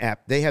Time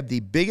app. They have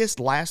the biggest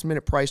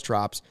last-minute price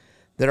drops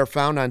that are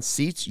found on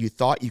seats you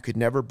thought you could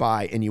never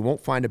buy, and you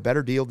won't find a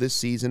better deal this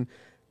season.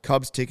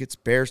 Cubs tickets,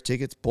 Bears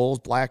tickets, Bulls,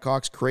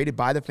 Blackhawks, created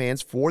by the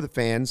fans, for the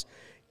fans.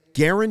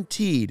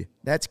 Guaranteed,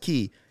 that's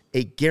key,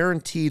 a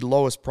guaranteed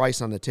lowest price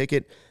on the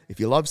ticket. If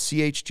you love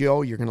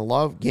CHGO, you're going to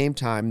love Game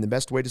Time, and the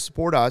best way to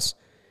support us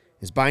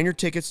is buying your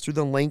tickets through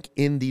the link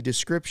in the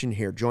description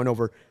here. Join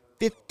over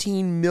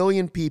 15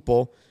 million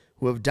people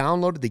who have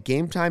downloaded the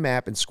Game Time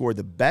app and scored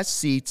the best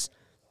seats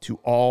to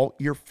all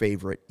your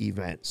favorite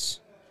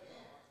events.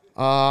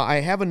 I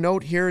have a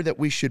note here that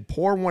we should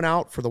pour one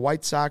out for the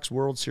White Sox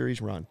World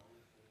Series run.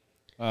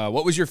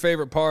 What was your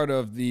favorite part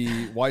of the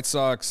White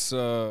Sox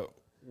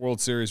World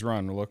Series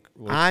run? Look.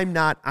 I'm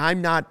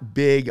not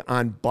big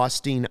on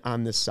busting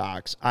on the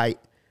Sox.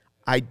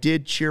 I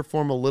did cheer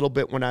for him a little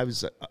bit when I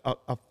was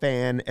a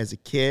fan as a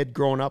kid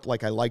growing up.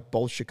 Like, I liked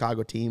both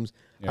Chicago teams.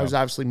 Yeah. I was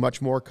obviously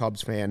much more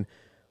Cubs fan.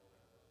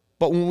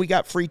 But when we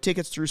got free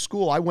tickets through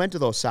school, I went to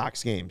those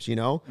Sox games,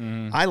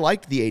 I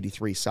liked the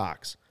 83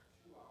 Sox.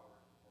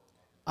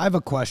 I have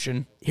a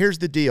question. Here's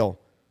the deal.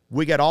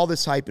 We got all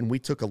this hype, and we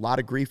took a lot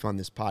of grief on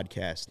this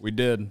podcast. We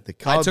did. The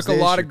Cubs, I took a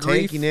lot of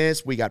grief. Taking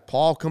this. We got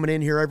Paul coming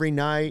in here every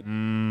night,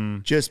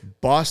 just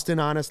busting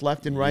on us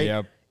left and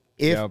right.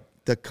 If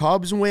the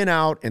Cubs win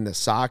out and the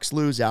Sox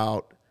lose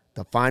out,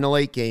 the final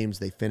 8 games,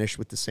 they finish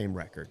with the same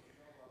record.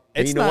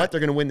 And you know what? They're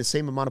going to win the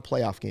same amount of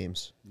playoff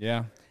games.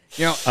 Yeah.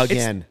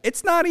 Again.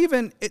 It's not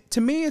even,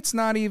 to me, it's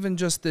not even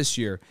just this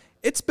year.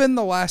 It's been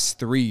the last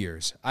 3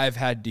 years I've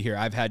had to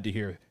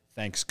hear,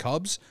 thanks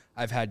Cubs.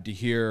 I've had to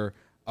hear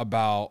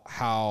about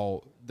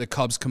how the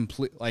Cubs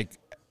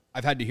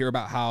I've had to hear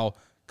about how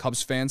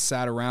Cubs fans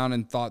sat around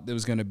and thought there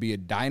was going to be a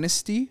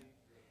dynasty.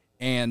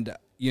 And,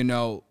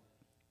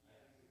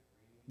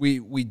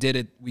 we did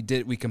it.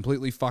 We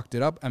completely fucked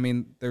it up. I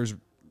mean,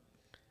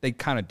 they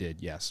kind of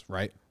did, yes,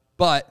 right?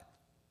 But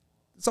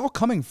it's all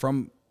coming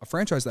from a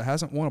franchise that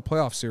hasn't won a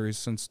playoff series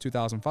since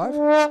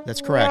 2005.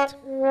 That's correct.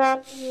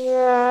 Wow.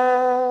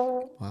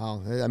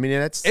 I mean,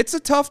 it's a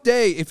tough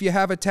day if you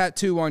have a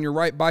tattoo on your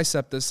right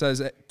bicep that says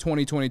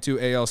 2022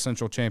 AL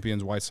Central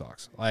Champions White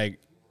Sox. Like,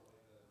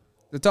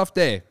 it's a tough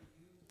day.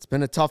 It's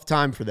been a tough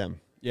time for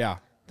them. Yeah.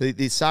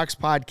 The Sox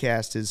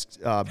podcast has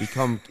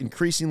become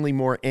increasingly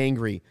more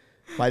angry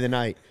by the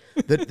night.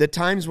 The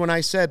times when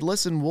I said,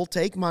 listen, we'll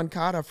take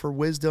Moncada for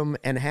Wisdom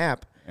and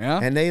Happ,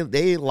 and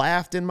they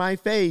laughed in my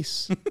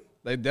face.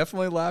 They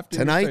definitely laughed in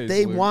Tonight your face,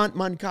 they Luke. want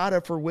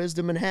Moncada for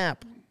Wisdom and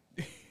Happ.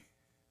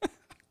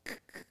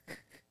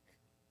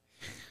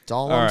 That's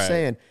all I'm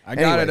saying. I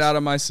got it out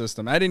of my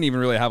system. I didn't even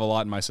really have a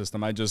lot in my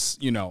system. I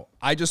just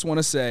want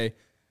to say,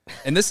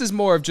 and this is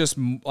more of just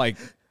like,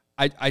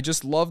 I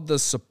just love the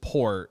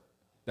support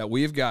that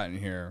we've gotten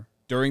here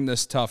during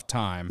this tough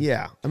time.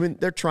 Yeah. I mean,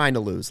 they're trying to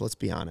lose, let's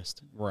be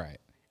honest. Right.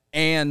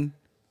 And,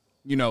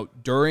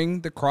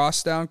 during the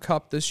Crosstown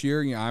Cup this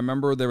year, I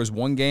remember there was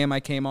one game I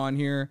came on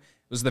here.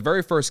 It was the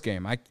very first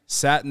game. I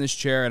sat in this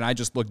chair and I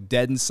just looked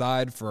dead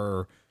inside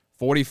for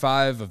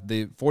 45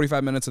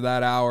 minutes of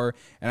that hour,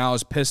 and I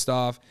was pissed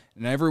off.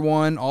 And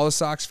everyone, all the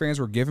Sox fans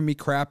were giving me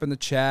crap in the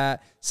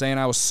chat, saying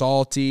I was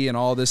salty and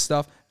all this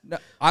stuff.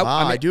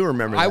 I do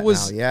remember that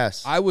now,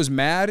 yes. I was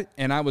mad,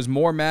 and I was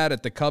more mad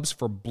at the Cubs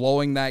for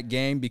blowing that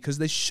game because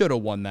they should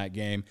have won that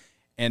game.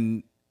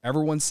 And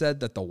everyone said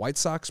that the White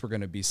Sox were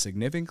going to be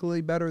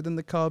significantly better than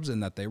the Cubs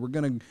and that they were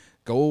going to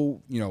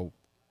go,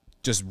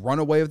 just run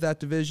away with that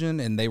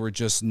division, and they were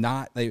just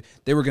not.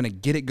 They were going to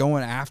get it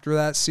going after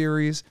that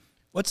series.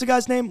 What's the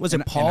guy's name? Was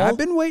it Paul? And I've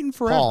been waiting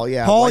forever. Paul,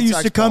 yeah. Paul White used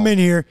Sox to come in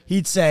here.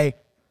 He'd say,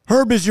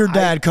 Herb is your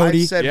dad,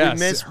 Cody. I said Yes. we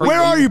missed Where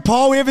are you,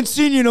 Paul? We haven't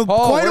seen you in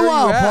quite a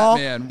while, Paul.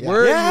 Man? Yeah.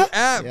 Where are you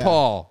at,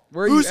 Paul?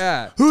 Where are you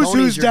at? Who's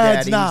your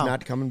dad's daddy. now? He's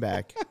not coming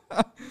back.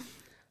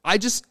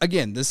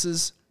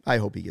 I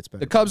hope he gets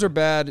better. The Cubs are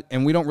bad,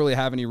 and we don't really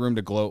have any room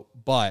to gloat,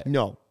 but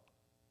No.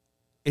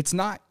 it's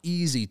not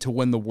easy to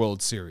win the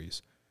World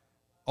Series.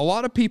 A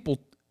lot of people,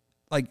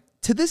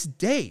 to this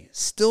day,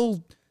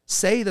 still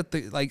say that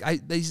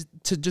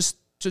to just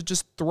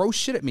throw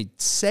shit at me,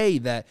 say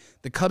that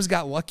the Cubs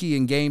got lucky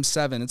in Game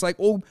 7. It's like,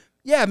 well,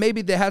 yeah,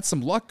 maybe they had some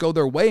luck go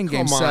their way in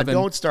Game 7.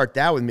 Don't start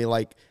that with me.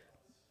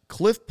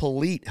 Cliff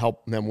Polite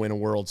helped them win a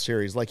World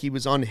Series. He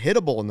was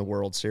unhittable in the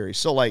World Series.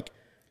 So,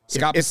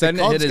 Scott if the Pacenda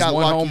Cubs hit his got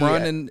one lucky, home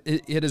run and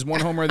hit his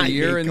one homer of the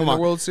year in the come on.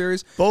 World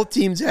Series. Both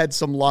teams had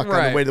some luck on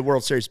Right. the way to the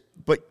World Series.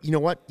 But you know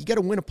what? You got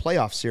to win a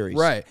playoff series.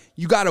 Right.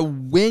 You got to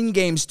win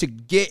games to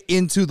get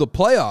into the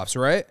playoffs,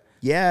 right?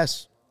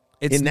 Yes.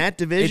 In that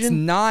division? It's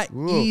not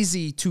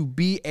easy to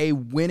be a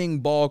winning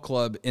ball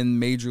club in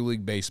Major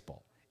League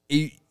Baseball.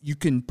 You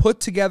can put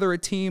together a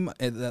team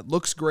that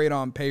looks great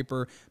on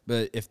paper,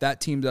 but if that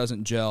team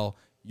doesn't gel,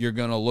 you're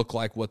going to look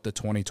like what the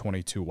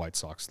 2022 White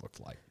Sox looked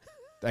like.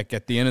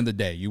 At the end of the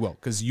day, you will.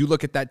 Because you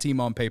look at that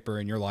team on paper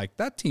and you're like,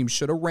 that team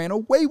should have ran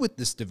away with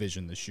this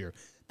division this year.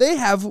 They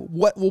have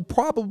what will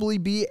probably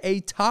be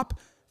a top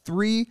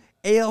 3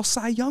 AL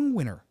Cy Young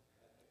winner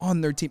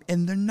on their team,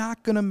 and they're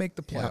not going to make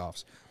the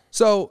playoffs. Yeah.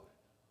 So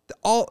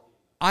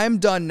I'm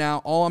done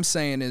now. All I'm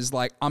saying is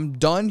I'm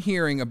done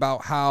hearing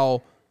about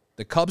how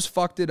the Cubs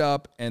fucked it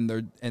up and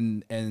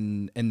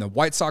the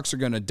White Sox are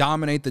going to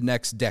dominate the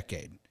next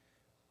decade.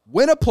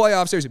 Win a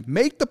playoff series,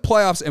 make the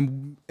playoffs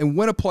and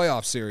win a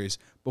playoff series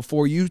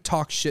before you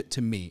talk shit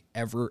to me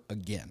ever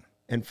again.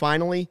 And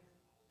finally,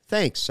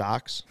 thanks,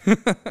 Sox,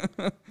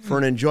 for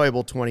an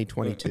enjoyable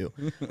 2022.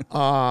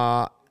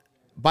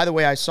 By the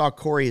way, I saw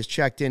Corey has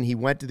checked in. He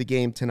went to the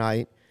game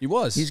tonight. He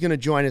was. He's going to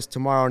join us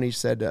tomorrow, and he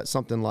said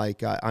something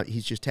like,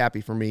 he's just happy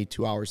for me,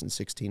 2 hours and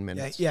 16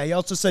 minutes. Yeah, he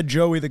also said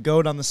Joey the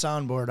GOAT on the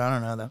soundboard. I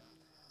don't know, though.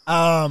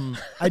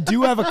 I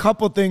do have a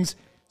couple things.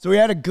 So we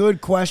had a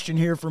good question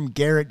here from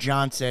Garrett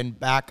Johnson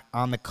back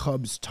on the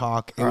Cubs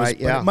talk.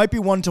 It might be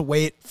one to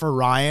wait for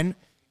Ryan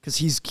because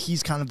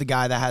he's kind of the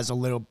guy that has a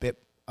little bit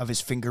of his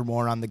finger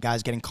more on the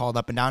guys getting called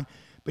up and down.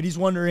 But he's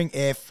wondering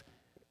if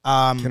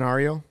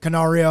Canario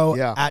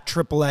at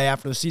AAA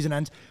after the season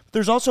ends. But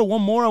there's also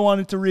one more I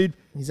wanted to read.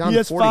 He's on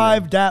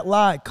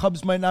PS5.live.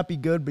 Cubs might not be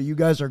good, but you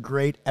guys are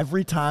great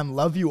every time.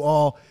 Love you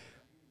all.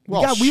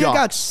 We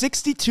got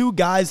 62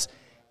 guys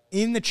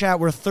in the chat.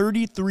 We're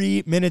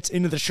 33 minutes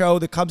into the show.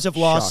 The Cubs have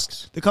lost.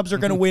 Shucks. The Cubs are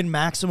going to win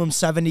maximum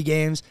 70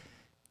 games.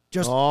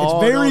 It's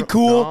very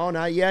cool. No,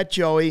 not yet,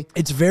 Joey.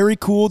 It's very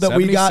cool that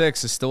we got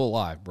 76 is still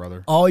alive,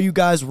 brother. all you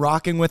guys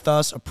rocking with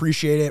us.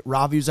 Appreciate it.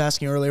 Ravi was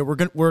asking earlier.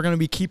 We're gonna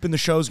be keeping the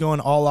shows going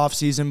all off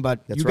season,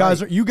 but you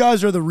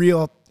guys are the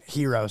real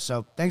heroes.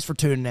 So thanks for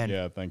tuning in.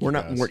 Yeah, thank you.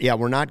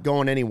 We're not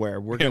going anywhere.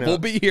 We'll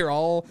be here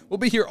all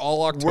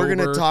October. We're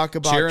gonna talk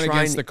about cheering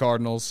against the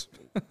Cardinals.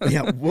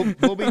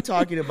 We'll be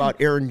talking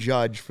about Aaron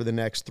Judge for the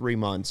next 3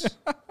 months.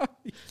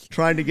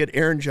 Trying to get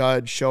Aaron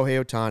Judge,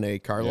 Shohei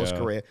Ohtani, Carlos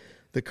Correa.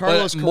 The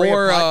Carlos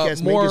Correa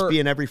podcast may just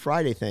be an every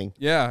Friday thing.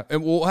 Yeah,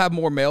 and we'll have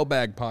more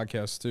mailbag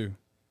podcasts too.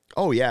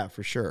 Oh yeah,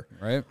 for sure.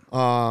 Right?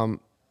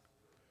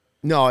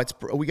 No,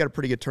 we got a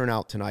pretty good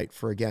turnout tonight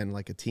for, again,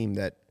 a team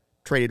that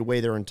traded away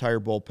their entire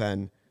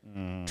bullpen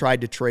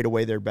tried to trade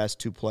away their best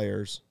 2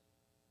 players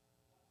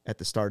at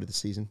the start of the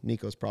season.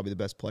 Nico's probably the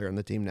best player on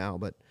the team now,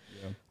 but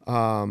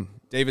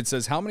David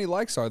says, how many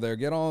likes are there?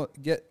 Get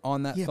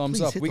on that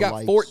thumbs up. We got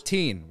likes.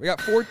 14. We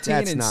got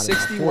 14 and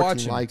 60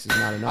 watching. Likes is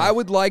not enough. I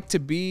would like to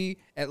be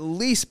at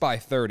least by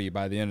 30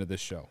 by the end of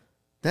this show.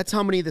 That's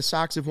how many the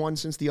Sox have won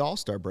since the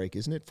All-Star break,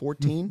 isn't it?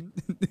 14?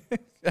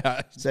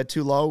 Is that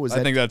too low?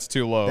 I think that's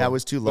too low. That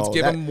was too low. Let's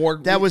give him more.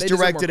 That was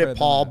directed at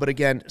Paul, but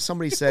again,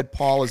 somebody said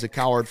Paul is a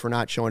coward for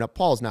not showing up.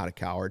 Paul's not a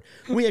coward.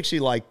 We actually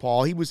like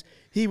Paul. He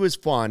was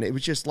fun. It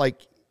was just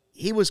like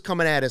he was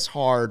coming at us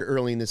hard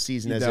early in the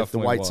season as if the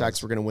White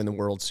Sox were going to win the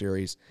World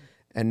Series,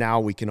 and now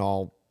we can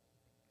all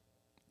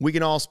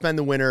spend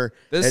the winter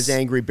as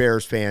angry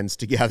Bears fans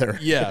together.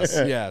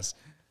 Yes.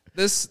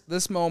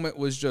 This moment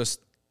was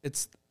just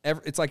it's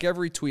like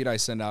every tweet I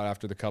send out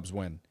after the Cubs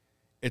win.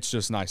 It's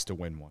just nice to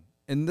win one.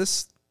 And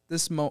this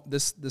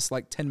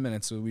like 10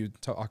 minutes we were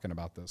talking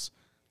about this.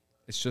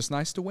 It's just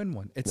nice to win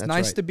one. It's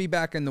nice to be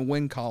back in the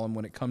win column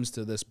when it comes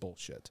to this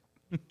bullshit.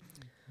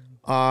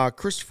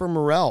 Christopher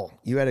Morel,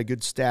 you had a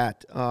good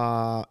stat.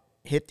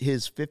 Hit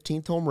his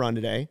 15th home run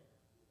today.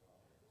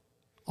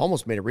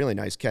 Almost made a really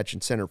nice catch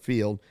in center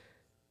field.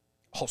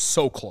 Oh,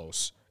 so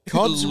close.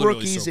 Cubs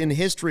rookies in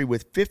history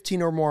with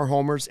 15 or more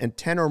homers and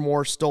 10 or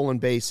more stolen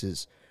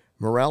bases.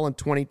 Morel in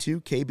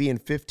 22, KB in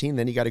 15.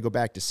 Then you got to go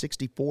back to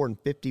 64 and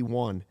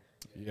 51.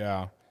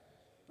 Yeah.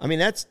 I mean,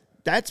 that's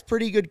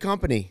pretty good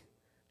company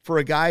for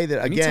a guy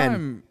that,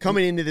 again,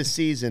 coming into this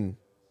season,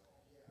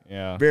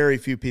 very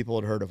few people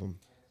had heard of him.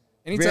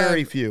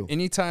 Very few.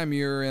 Anytime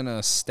you're in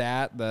a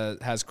stat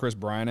that has Chris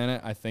Bryant in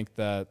it, I think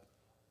that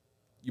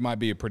you might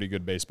be a pretty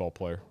good baseball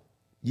player.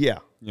 Yeah.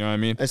 You know what I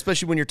mean?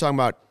 Especially when you're talking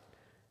about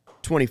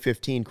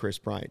 2015 Chris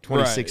Bryant,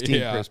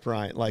 2016 Chris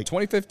Bryant. Like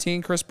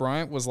 2015 Chris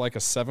Bryant was like a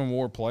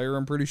 7-WAR player,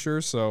 I'm pretty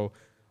sure. So,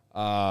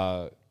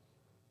 I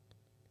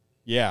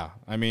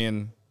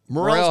mean,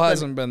 Morel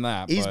hasn't been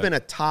that. He's been a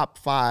top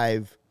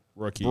 5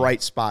 rookie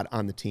bright spot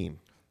on the team.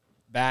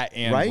 That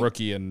and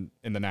rookie in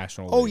the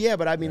National League. Oh, yeah,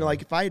 but I mean,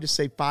 like if I had to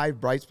say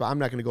 5 bright spots, I'm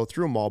not going to go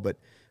through them all, but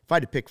if I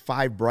had to pick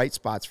 5 bright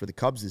spots for the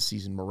Cubs this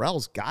season,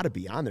 Morel's got to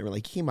be on there.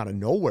 Like he came out of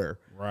nowhere.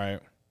 Right.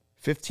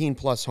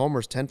 15-plus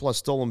homers, 10-plus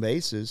stolen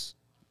bases.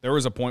 There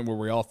was a point where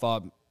we all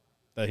thought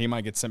that he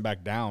might get sent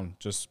back down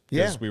just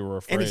because we were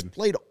afraid. And he's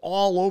played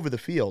all over the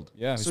field.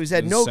 Yeah. So he's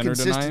had no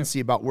consistency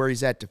about where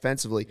he's at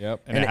defensively.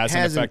 Yep. And it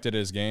hasn't affected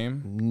his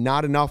game.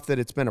 Not enough that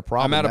it's been a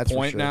problem. I'm at a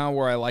point now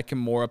where I like him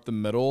more up the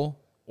middle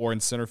or in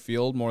center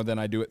field more than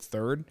I do at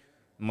third,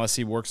 unless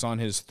he works on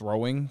his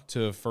throwing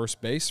to first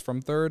base from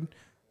third.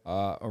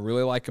 I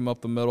really like him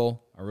up the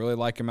middle. I really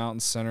like him out in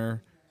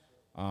center.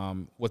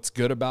 What's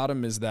good about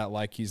him is that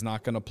like he's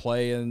not going to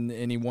play in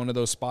any one of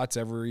those spots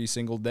every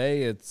single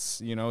day. It's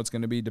it's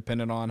going to be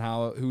dependent on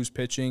who's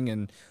pitching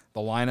and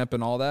the lineup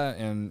and all that.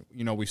 And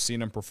we've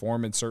seen him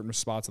perform in certain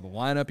spots of the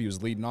lineup. He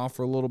was leading off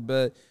for a little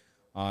bit.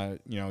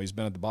 He's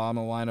been at the bottom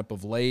of the lineup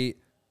of late.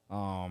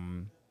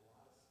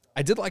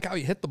 I did like how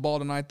he hit the ball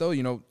tonight, though.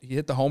 He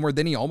hit the homer,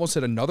 then he almost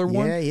hit another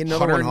one. Yeah, he hit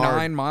another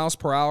 109 miles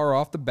per hour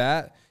off the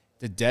bat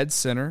to dead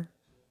center.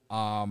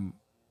 I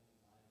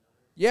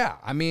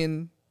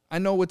mean, I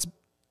know it's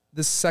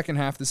this second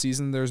half of the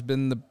season. There's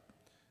been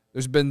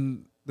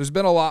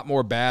a lot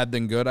more bad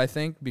than good, I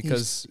think,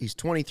 because he's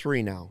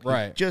 23 now.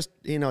 Right.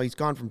 He's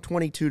gone from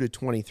 22 to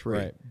 23.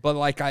 Right.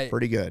 But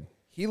pretty good.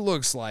 He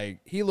looks like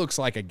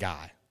a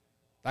guy.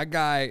 That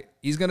guy,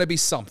 he's going to be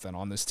something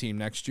on this team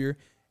next year,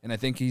 and I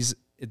think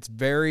it's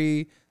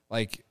very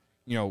like,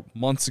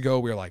 months ago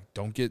we were like,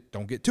 don't get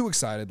too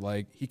excited,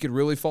 like he could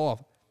really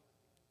fall.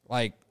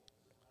 Like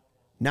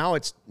Now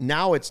it's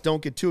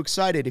don't get too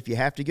excited. If you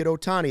have to get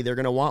Ohtani, they're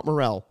going to want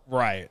Morel.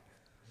 Right.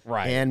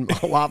 And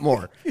a lot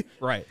more.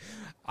 Right.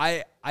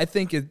 I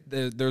think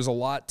there's a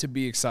lot to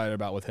be excited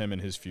about with him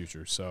and his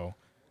future. So,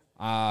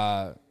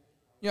 and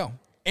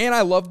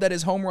I love that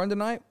his home run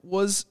tonight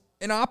was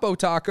an Oppo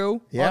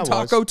taco on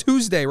Taco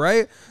Tuesday,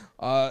 right?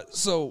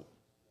 So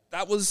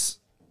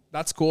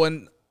that's cool.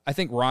 And I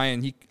think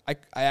Ryan, I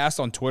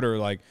asked on Twitter,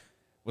 like,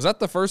 was that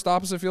the first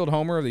opposite field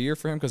homer of the year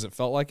for him? Because it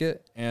felt like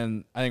it.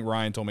 And I think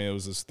Ryan told me it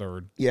was his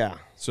third. Yeah.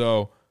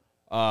 So,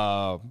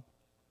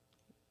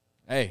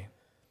 hey,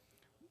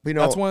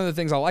 that's one of the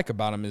things I like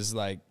about him is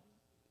like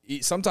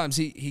sometimes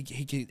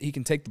he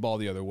can take the ball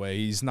the other way.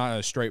 He's not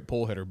a straight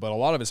pull hitter, but a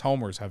lot of his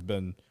homers have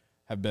been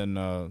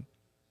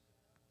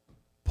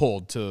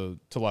pulled to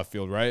left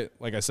field, right?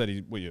 Like I said,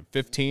 he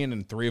 15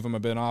 and 3 of them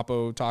have been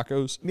Oppo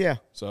tacos. Yeah.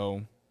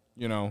 So,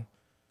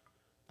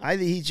 I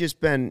think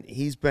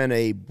he's been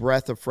a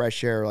breath of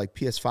fresh air. Like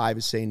PS5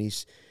 is saying,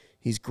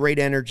 he's great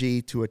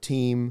energy to a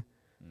team.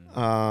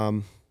 I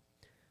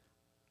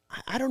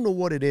don't know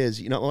what it is.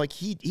 Like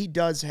he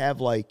does have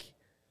like,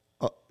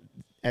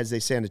 as they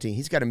say on the team,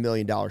 he's got $1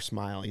 million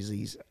smile.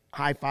 He's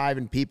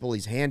high-fiving people.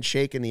 He's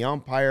handshaking the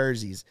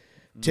umpires. He's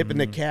tipping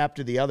the cap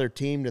to the other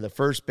team, to the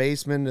first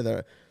baseman,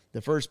 to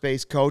the first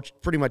base coach,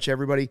 pretty much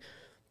everybody.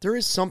 There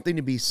is something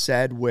to be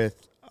said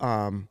with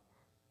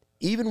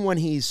even when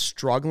he's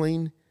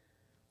struggling,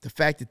 the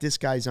fact that this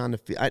guy's on the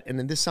field,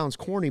 and this sounds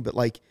corny, but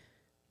like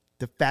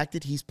the fact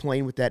that he's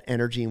playing with that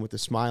energy and with a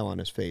smile on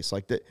his face,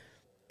 like that.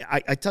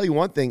 I tell you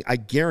one thing, I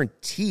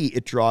guarantee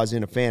it draws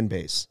in a fan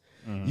base.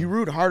 Mm-hmm. You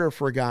root harder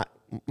for a guy.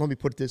 Let me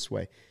put it this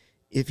way: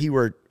 if he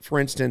were, for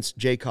instance,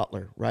 Jay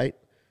Cutler, right?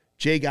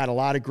 Jay got a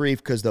lot of grief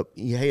because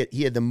he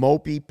had the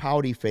mopey,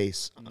 pouty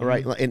face, mm-hmm.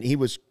 right, and he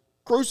was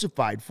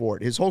crucified for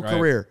it his whole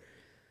career.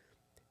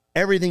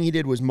 Everything he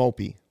did was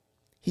mopey.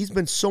 He's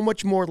been so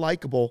much more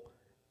likable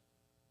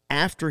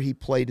after he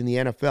played in the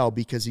NFL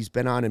because he's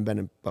been on and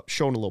been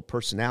shown a little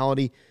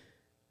personality.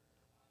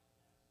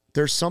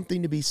 There's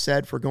something to be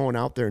said for going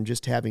out there and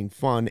just having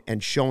fun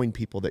and showing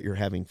people that you're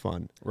having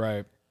fun.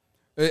 Right.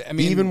 I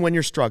mean, even when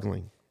you're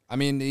struggling. I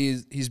mean,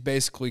 he's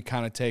basically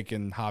kind of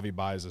taken Javi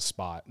Baez's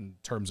spot in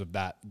terms of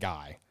that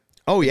guy.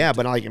 Oh, yeah,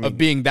 but of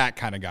being that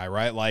kind of guy,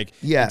 right? Like,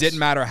 yes. It didn't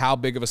matter how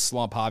big of a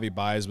slump Javi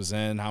Baez was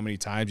in, how many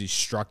times he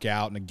struck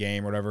out in a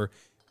game or whatever.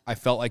 I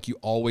felt like you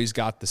always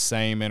got the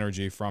same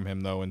energy from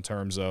him, though, in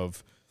terms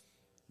of,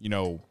 you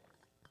know,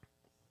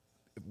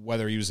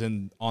 whether he was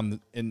on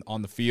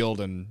the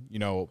field and, you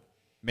know,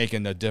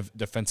 making a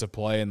defensive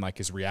play and like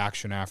his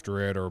reaction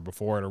after it or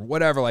before it or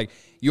whatever. Like,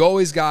 you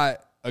always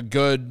got a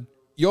good.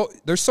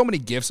 There's so many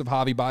gifts of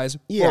Javi Baez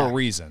for a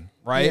reason,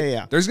 right?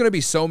 Yeah. There's going to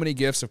be so many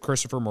gifts of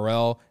Christopher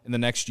Morel in the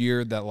next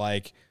year that,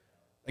 like,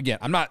 again,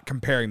 I'm not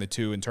comparing the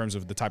two in terms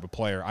of the type of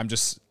player.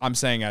 I'm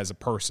saying as a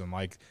person,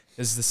 like,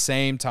 it's the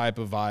same type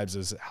of vibes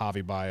as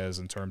Javi Baez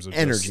in terms of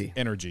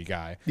energy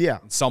guy. Yeah.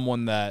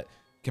 Someone that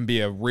can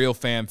be a real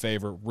fan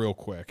favorite real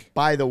quick.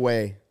 By the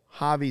way,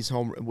 Javi's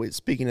home.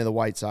 Speaking of the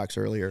White Sox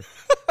earlier,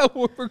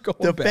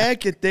 the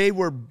fact that they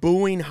were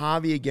booing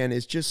Javi again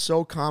is just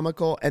so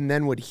comical. And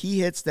then when he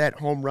hits that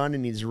home run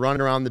and he's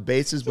running around the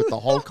bases with the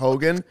Hulk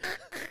Hogan,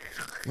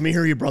 let me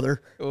hear you,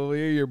 brother. Oh,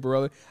 hear you,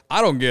 brother.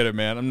 I don't get it,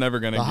 man. I'm never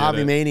gonna get it.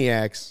 The Javi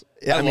Maniacs.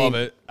 I love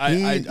it.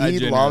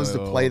 He loves to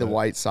play the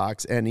White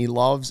Sox, and he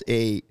loves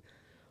an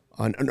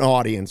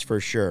audience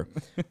for sure.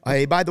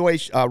 Hey, by the way,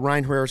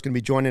 Ryan Herrera is going to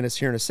be joining us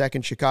here in a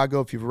second.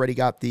 Chicago, if you've already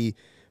got the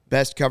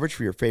best coverage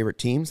for your favorite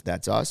teams,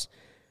 that's us.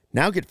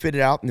 Now get fitted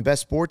out in the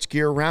best sports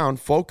gear around.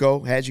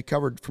 FOCO has you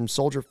covered from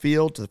Soldier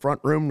Field to the front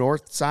room,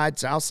 north side,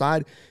 south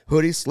side,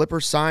 hoodies,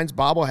 slippers, signs,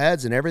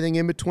 bobbleheads, and everything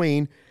in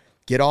between.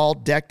 Get all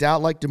decked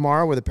out like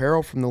tomorrow with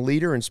apparel from the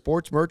leader in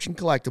sports merch and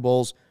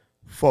collectibles,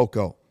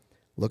 FOCO.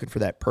 Looking for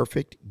that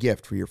perfect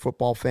gift for your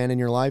football fan in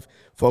your life?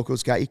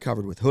 FOCO's got you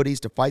covered with hoodies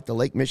to fight the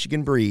Lake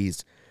Michigan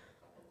breeze.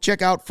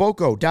 Check out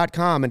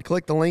FOCO.com and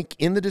click the link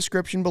in the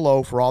description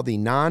below for all the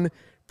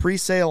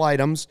non-presale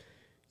items.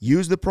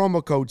 Use the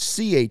promo code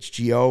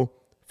CHGO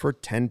for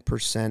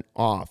 10%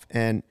 off.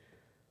 And,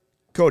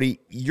 Cody,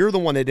 you're the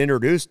one that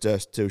introduced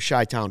us to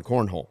Chi-Town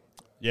Cornhole.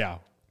 Yeah,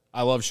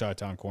 I love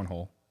Chi-Town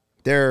Cornhole.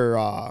 They're,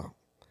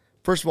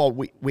 first of all,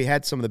 we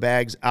had some of the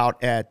bags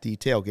out at the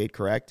tailgate,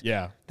 correct?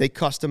 Yeah. They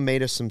custom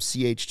made us some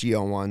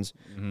CHGO ones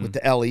with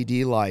the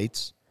LED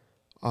lights.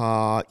 You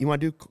want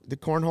to do the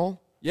cornhole?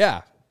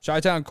 Yeah.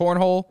 Chi-Town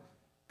Cornhole.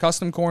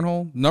 Custom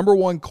Cornhole,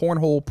 #1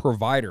 cornhole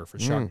provider for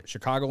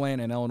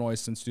Chicagoland and Illinois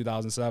since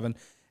 2007,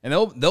 and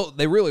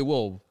they really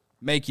will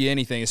make you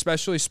anything,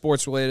 especially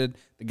sports related.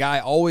 The guy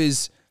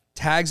always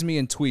tags me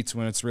in tweets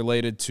when it's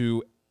related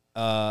to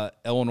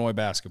Illinois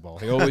basketball.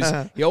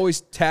 He always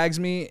tags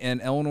me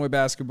in Illinois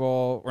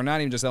basketball, or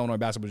not even just Illinois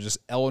basketball, just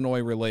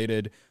Illinois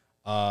related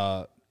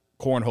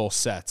cornhole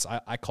sets.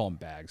 I call them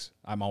bags.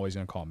 I'm always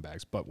going to call them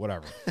bags, but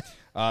whatever.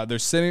 Their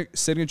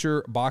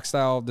signature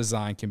box-style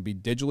design can be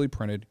digitally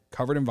printed,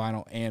 covered in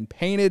vinyl, and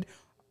painted.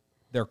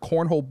 Their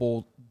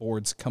cornhole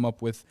boards come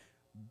up with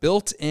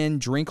built-in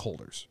drink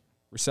holders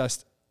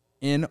recessed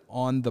in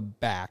on the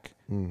back.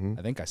 Mm-hmm.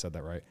 I think I said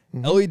that right.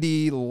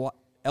 Mm-hmm.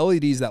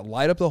 LEDs that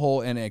light up the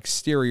hole and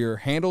exterior,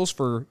 handles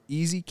for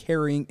easy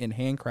carrying and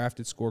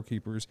handcrafted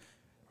scorekeepers.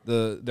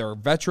 They're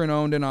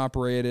veteran-owned and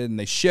operated, and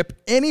they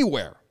ship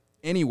anywhere.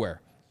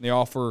 They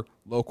offer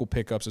local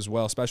pickups as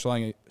well,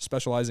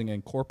 specializing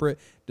in corporate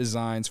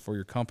designs for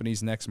your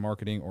company's next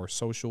marketing or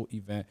social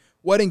event,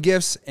 wedding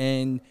gifts,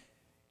 and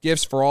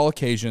gifts for all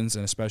occasions,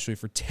 and especially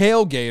for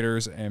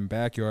tailgaters and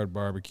backyard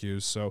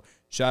barbecues. So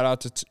shout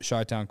out to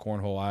Chi-Town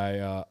Cornhole.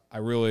 I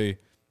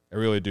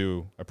really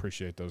do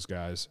appreciate those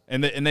guys,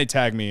 and they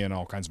tag me in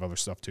all kinds of other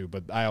stuff too.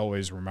 But I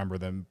always remember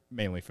them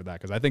mainly for that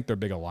because I think they're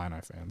big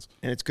Illini fans,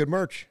 and it's good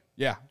merch.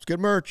 Yeah, it's good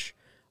merch.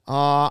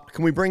 Can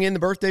we bring in the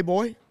birthday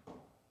boy?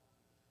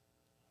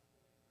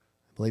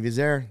 I believe he's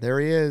there. There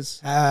he is.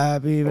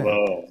 Happy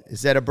birthday.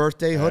 Is that a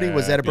birthday hoodie?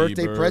 Was that a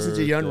birthday present?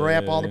 Did you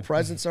unwrap all the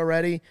presents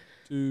already?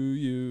 To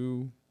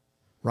you.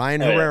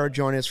 Ryan Herrera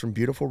joining us from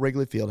beautiful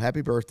Wrigley Field.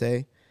 Happy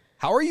birthday.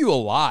 How are you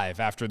alive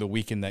after the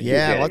weekend that you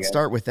had? Yeah, let's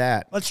start with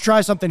that. Let's try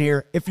something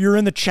here. If you're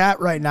in the chat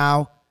right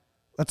now,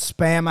 let's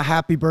spam a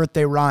happy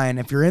birthday, Ryan.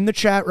 If you're in the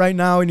chat right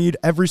now, I need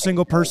every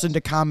single person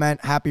to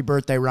comment happy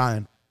birthday,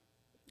 Ryan.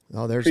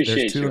 Oh, there's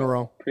two in a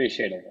row.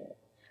 Appreciate it.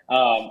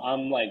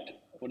 I'm like,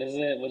 what is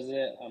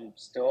it? I'm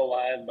still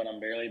alive, but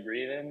I'm barely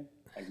breathing.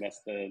 Like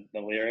that's the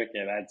lyric.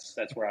 Yeah,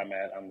 that's where I'm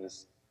at on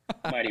this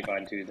mighty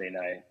fine Tuesday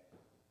night.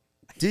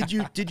 Did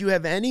you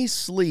have any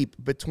sleep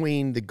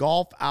between the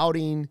golf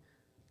outing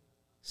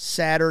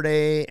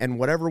Saturday and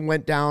whatever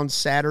went down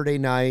Saturday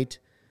night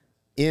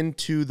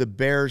into the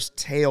Bears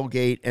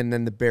tailgate and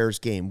then the Bears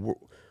game?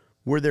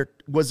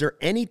 Was there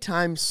any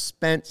time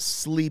spent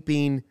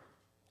sleeping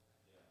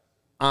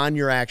on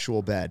your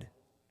actual bed?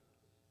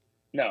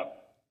 No,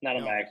 not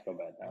on my actual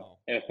bed. No,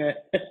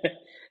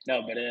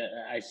 no, but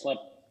I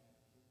slept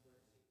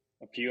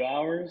a few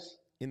hours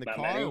in the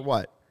car or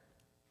what?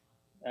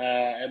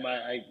 At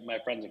my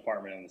friend's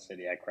apartment in the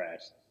city. I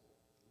crashed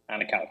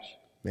on a couch.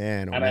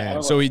 Man, oh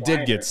man. So he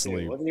did get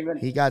sleep.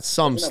 He got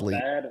some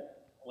sleep.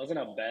 Wasn't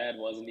a bed.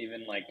 Wasn't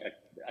even like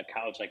a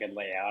couch I could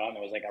lay out on. It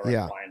was like a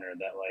recliner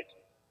that like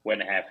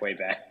went halfway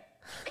back.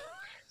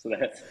 So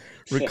that's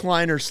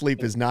recliner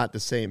sleep is not the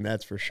same.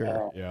 That's for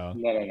sure. Yeah.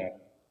 No.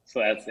 So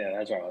that's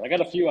right. I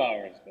got a few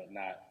hours, but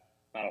not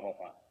a whole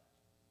lot.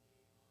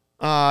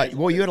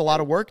 Well, you had a lot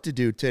of work to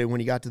do today when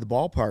you got to the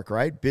ballpark,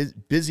 right?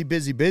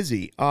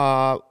 Busy.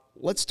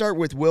 Let's start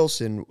with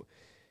Wilson.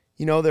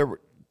 You know,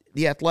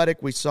 the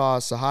Athletic, we saw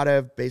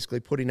Sahadev basically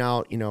putting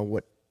out, you know,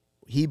 what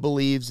he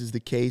believes is the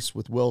case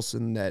with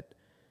Wilson, that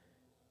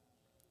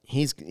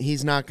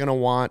he's not going to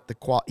want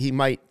he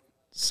might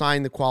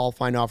sign the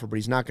qualifying offer, but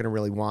he's not going to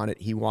really want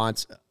it. He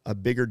wants a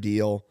bigger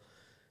deal,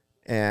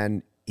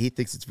 and he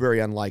thinks it's very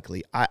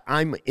unlikely.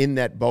 I'm in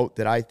that boat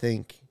that I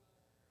think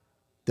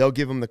they'll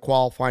give him the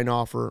qualifying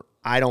offer.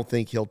 I don't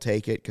think he'll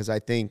take it because I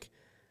think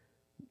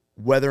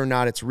whether or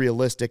not it's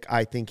realistic,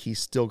 I think he's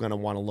still going to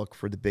want to look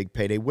for the big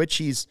payday, which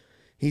he's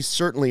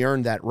certainly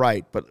earned that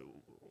right. But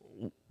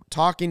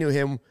talking to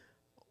him,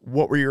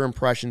 what were your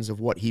impressions of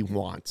what he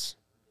wants?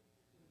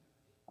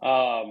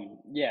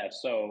 Yeah,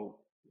 so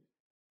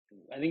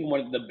I think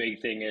one of the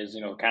big thing is,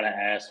 you know, kind of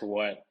ask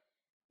what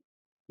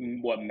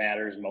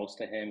matters most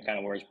to him, kind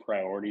of where his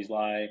priorities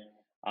lie.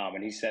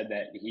 And he said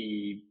that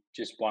he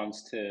just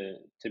wants to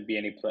be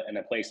in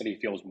a place that he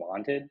feels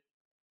wanted,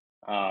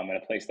 in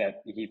a place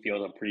that he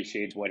feels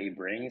appreciates what he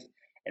brings.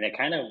 And it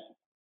kind of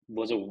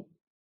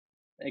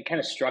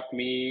struck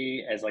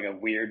me as like a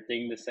weird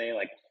thing to say.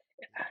 Like,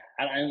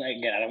 I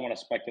don't want to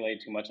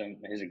speculate too much on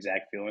his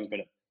exact feelings,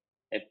 but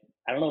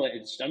I don't know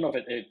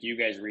if you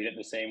guys read it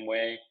the same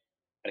way,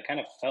 but it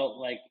kind of felt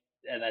like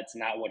that's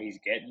not what he's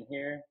getting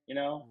here, you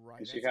know, right,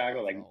 in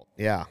Chicago. Like,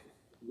 yeah,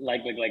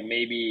 like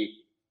maybe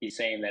he's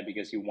saying that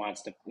because he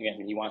wants to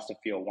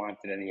feel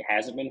wanted, and he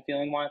hasn't been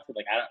feeling wanted.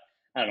 Like,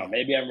 I don't know.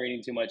 Maybe I'm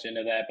reading too much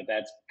into that, but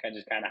that's kind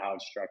of how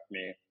it struck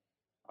me.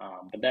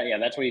 But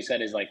that's what he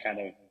said is like kind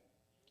of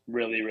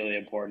really, really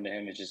important to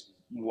him. Is just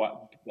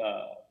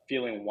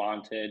feeling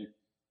wanted,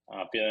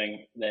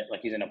 feeling that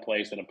like he's in a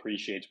place that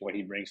appreciates what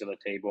he brings to the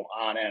table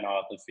on and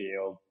off the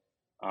field.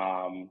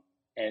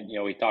 And you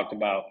know, we talked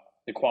about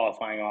the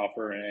qualifying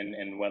offer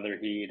and whether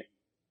he'd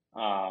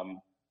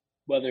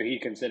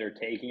consider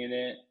taking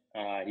it.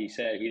 He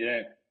said he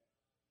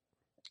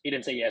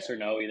didn't say yes or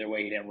no. Either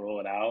way, he didn't rule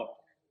it out.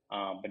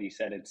 But he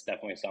said it's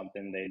definitely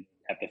something they'd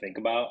have to think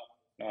about,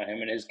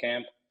 him and his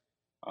camp.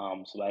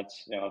 So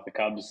that's, you know, if the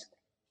Cubs,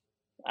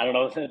 I don't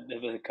know if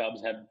the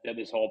Cubs had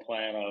this whole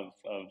plan of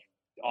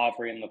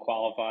offering the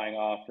qualifying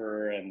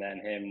offer and then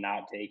him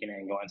not taking it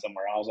and going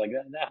somewhere else. Like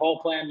that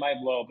whole plan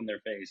might blow up in their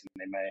face, and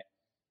they might,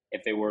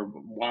 if they were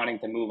wanting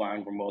to move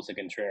on from Wilson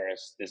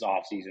Contreras this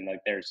offseason, like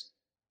there's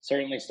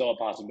certainly still a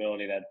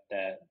possibility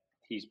that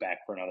he's back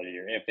for another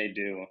year if they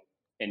do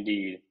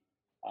indeed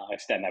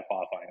extend that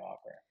qualifying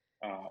offer.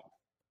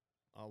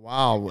 Oh,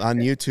 wow. On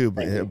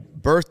YouTube,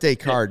 birthday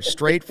card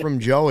straight from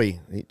Joey.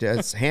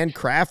 It's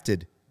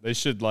handcrafted. They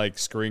should like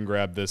screen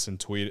grab this and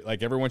tweet it.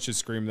 Like everyone should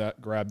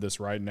grab this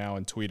right now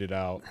and tweet it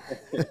out,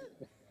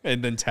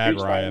 and then tag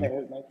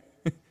Ryan.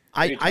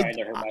 Are you trying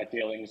to hurt my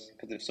feelings?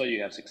 Because if so, you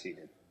have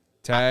succeeded.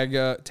 Tag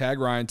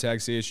Ryan, tag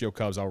CHGO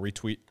Cubs. I'll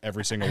retweet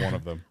every single one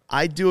of them.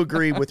 I do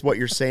agree with what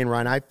you're saying,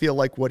 Ryan. I feel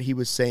like what he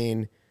was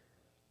saying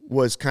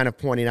was kind of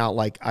pointing out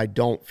like I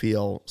don't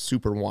feel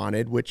super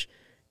wanted, which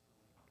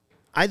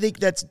I think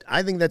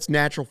that's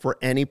natural for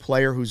any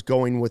player who's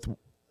going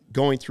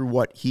through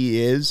what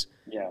he is.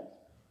 Yeah.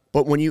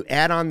 But when you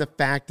add on the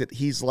fact that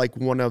he's like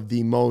one of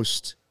the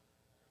most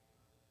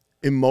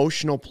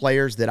emotional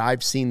players that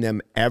I've seen them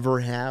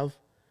ever have,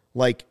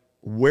 like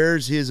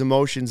wears his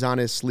emotions on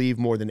his sleeve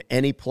more than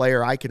any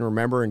player I can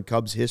remember in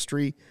Cubs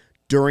history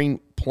during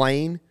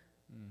playing.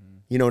 Mm-hmm.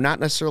 You know, not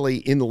necessarily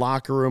in the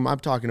locker room. I'm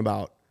talking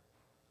about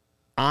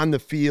on the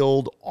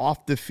field,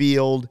 off the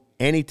field,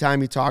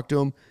 anytime you talk to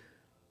him.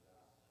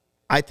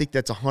 I think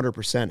that's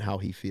 100% how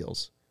he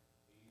feels.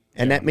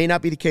 And that may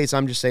not be the case.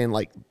 I'm just saying,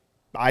 like,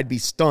 I'd be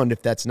stunned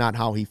if that's not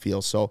how he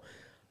feels. So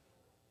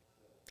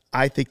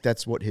I think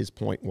that's what his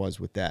point was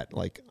with that.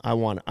 Like, I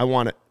want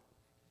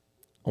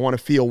to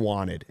feel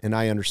wanted, and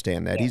I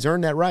understand that. Yeah. He's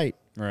earned that right.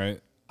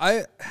 Right.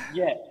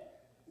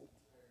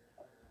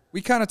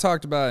 We kind of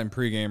talked about it in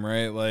pregame,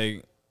 right?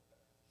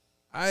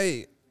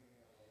 Like,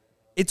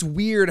 it's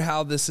weird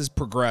how this has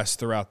progressed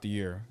throughout the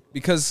year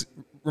because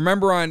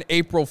remember on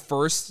April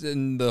 1st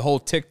and the whole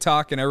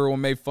TikTok and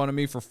everyone made fun of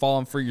me for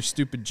falling for your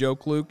stupid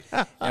joke, Luke?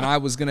 And I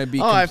was going to be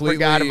completely... I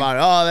forgot about it.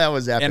 Oh, that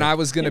was epic. And I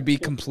was going to be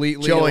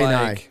completely Joey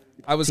and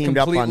I was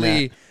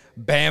completely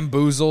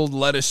bamboozled,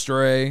 led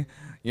astray.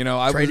 You know,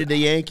 I traded the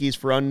Yankees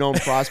for unknown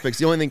prospects.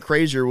 The only thing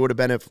crazier would have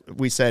been if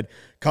we said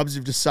Cubs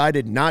have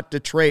decided not to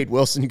trade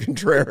Wilson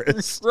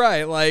Contreras.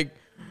 Right. Like,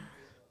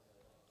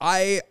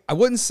 I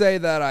wouldn't say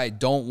that I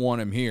don't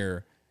want him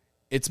here.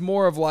 It's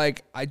more of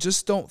like, I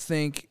just don't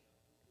think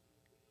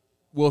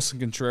Wilson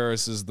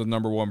Contreras is the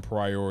number one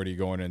priority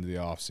going into the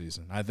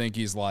offseason. I think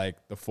he's like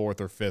the fourth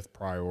or fifth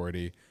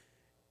priority.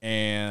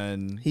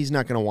 And he's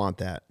not going to want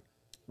that.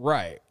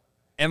 Right.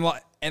 And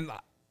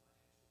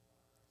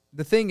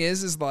the thing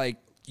is like,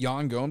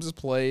 Yan Gomes has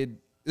played.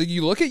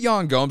 You look at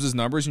Yan Gomes'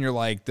 numbers and you're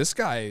like, this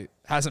guy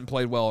hasn't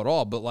played well at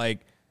all, but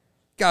like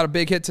got a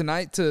big hit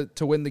tonight to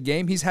win the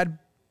game. He's had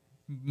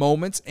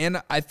moments,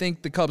 and I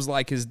think the Cubs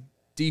like his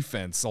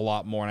defense a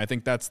lot more, and I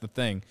think that's the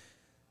thing.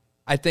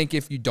 I think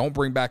if you don't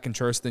bring back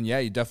Contreras, then yeah,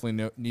 you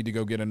definitely need to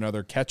go get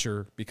another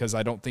catcher because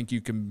I don't think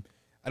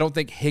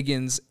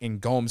Higgins and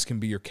Gomes can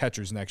be your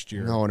catchers next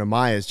year. No, and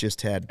Amaya's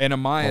just had a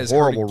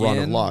horrible run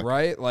of luck,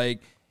 right?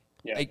 Like,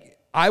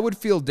 I would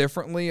feel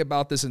differently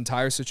about this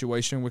entire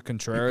situation with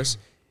Contreras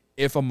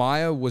if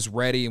Amaya was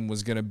ready and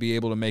was going to be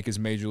able to make his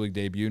major league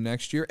debut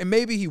next year, and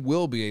maybe he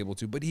will be able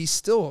to, but he's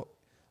still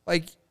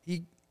like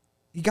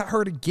he got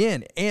hurt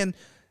again, and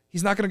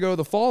he's not going to go to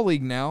the fall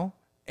league now,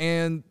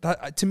 and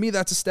that, to me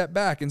that's a step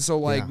back. And so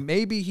like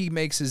maybe he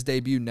makes his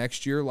debut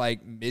next year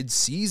like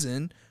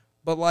mid-season,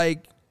 but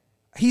like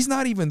he's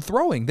not even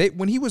throwing.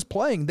 When he was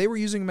playing, they were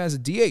using him as a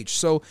DH.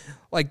 So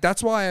like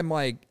that's why I'm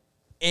like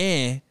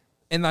and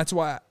that's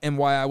why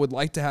I would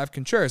like to have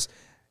Contreras.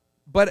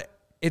 But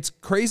it's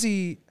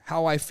crazy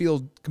how I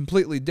feel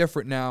completely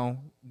different now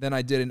than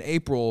I did in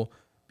April,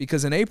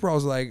 because in April I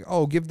was like,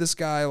 oh, give this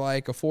guy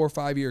like a 4 or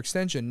 5 year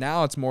extension.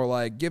 Now it's more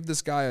like give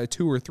this guy a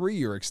 2 or 3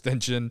 year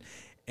extension,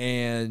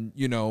 and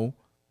you know,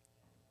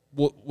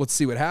 let's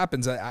see what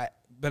happens.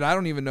 But I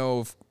don't even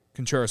know if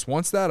Contreras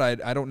wants that.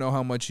 I don't know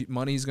how much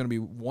money he's going to be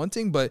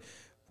wanting, but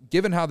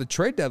given how the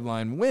trade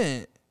deadline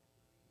went,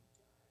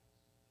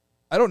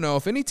 I don't know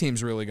if any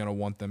team's really going to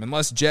want them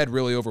unless Jed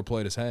really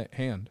overplayed his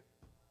hand.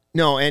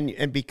 No,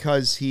 and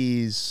because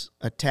he's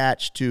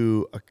attached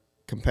to a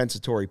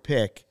compensatory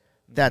pick,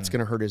 that's going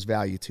to hurt his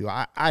value too.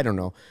 I don't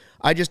know.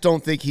 I just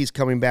don't think he's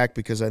coming back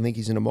because I think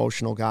he's an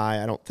emotional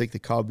guy. I don't think the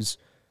Cubs,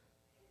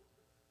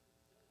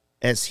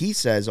 as he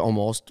says,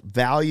 almost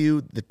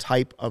value the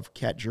type of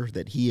catcher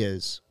that he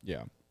is.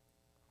 Yeah.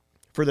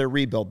 For their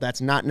rebuild.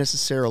 That's not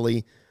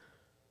necessarily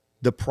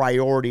the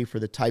priority for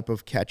the type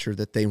of catcher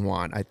that they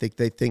want. I think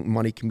they think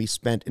money can be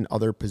spent in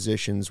other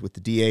positions with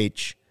the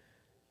DH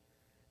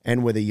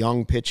and with a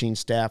young pitching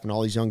staff and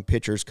all these young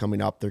pitchers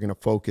coming up. They're going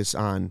to focus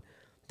on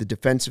the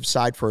defensive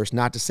side first.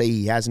 Not to say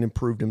he hasn't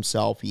improved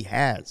himself. He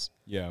has.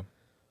 Yeah.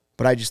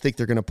 But I just think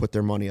they're going to put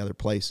their money other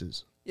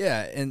places.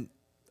 Yeah, and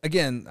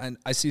again,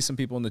 I see some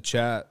people in the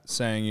chat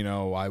saying, you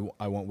know,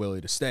 I want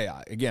Willie to stay.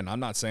 Again, I'm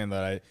not saying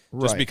that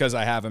just because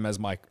I have him as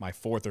my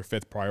fourth or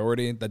fifth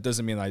priority, that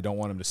doesn't mean that I don't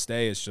want him to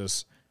stay. It's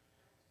just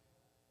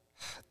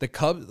the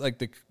Cubs,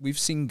 we've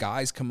seen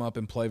guys come up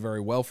and play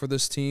very well for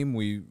this team.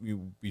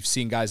 We've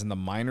seen guys in the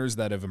minors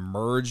that have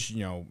emerged,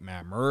 you know,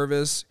 Matt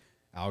Mervis,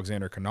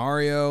 Alexander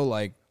Canario,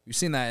 like we've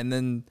seen that. And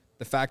then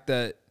the fact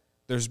that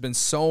there's been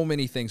so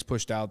many things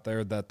pushed out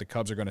there that the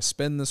Cubs are going to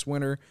spend this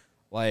winter,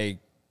 like,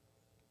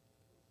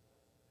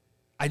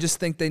 I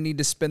just think they need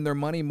to spend their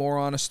money more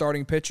on a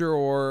starting pitcher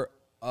or,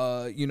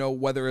 you know,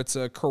 whether it's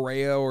a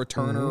Correa or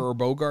Turner or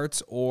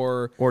Bogarts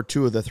or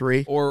two of the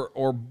three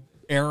or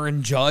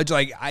Aaron Judge.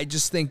 Like, I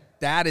just think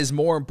that is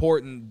more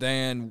important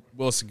than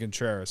Wilson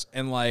Contreras.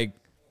 And like,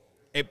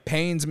 it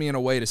pains me in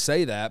a way to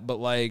say that, but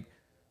like,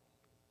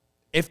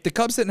 if the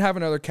Cubs didn't have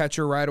another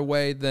catcher right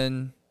away,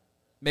 then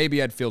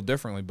maybe I'd feel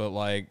differently. But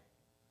like,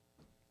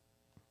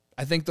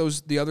 I think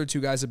the other two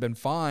guys have been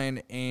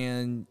fine,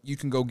 and you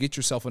can go get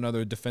yourself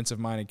another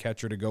defensive-minded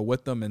catcher to go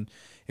with them. And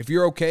if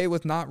you're okay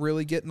with not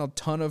really getting a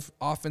ton of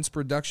offense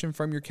production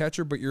from your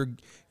catcher, but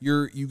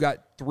you got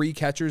three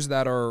catchers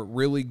that are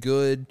really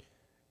good,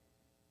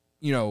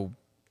 you know,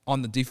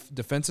 on the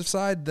defensive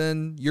side,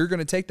 then you're going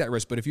to take that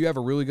risk. But if you have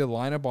a really good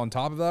lineup on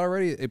top of that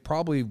already, it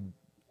probably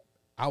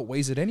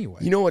outweighs it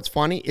anyway. You know what's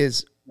funny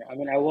is, I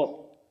mean, I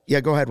will.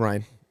 Yeah, go ahead,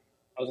 Ryan.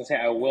 I was gonna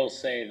say I will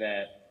say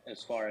that.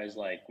 As far as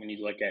like when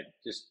you look at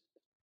just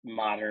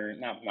not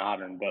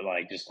modern, but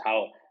like just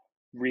how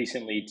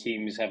recently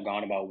teams have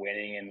gone about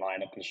winning and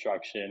lineup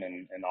construction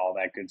and all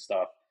that good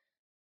stuff.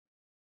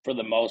 For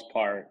the most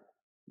part,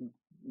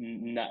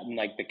 not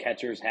like the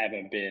catchers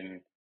haven't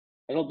been.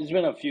 There's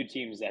been a few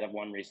teams that have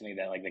won recently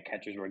that like the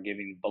catchers were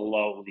giving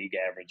below league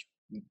average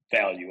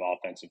value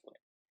offensively.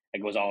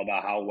 Like it was all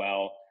about how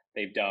well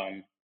they've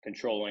done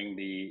controlling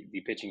the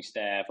pitching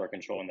staff or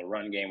controlling the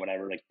run game,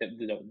 whatever, like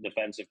the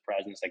defensive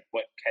presence, like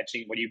what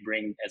do you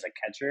bring as a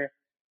catcher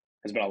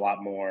has been a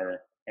lot more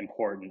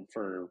important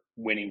for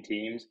winning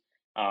teams.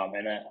 I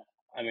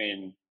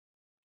mean,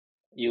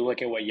 you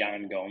look at what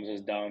Yan Gomes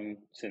has done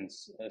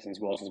since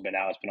Wilson's been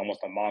out. It's been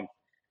almost a month.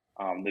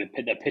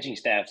 The pitching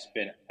staff's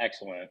been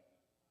excellent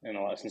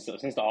since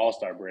the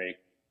All-Star break.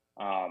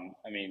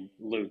 I mean,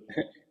 Luke,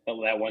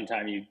 that one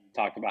time you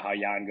talked about how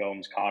Yan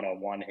Gomes caught a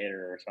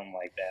one-hitter or something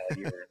like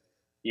that. Like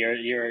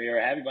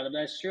you're happy about it.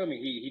 That's true. I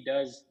mean, he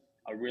does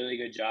a really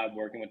good job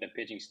working with the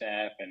pitching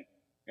staff, and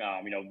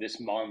this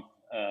month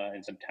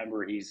in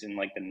September he's in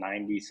like the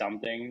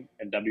 90-something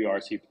at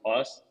WRC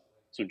plus,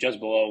 so just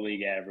below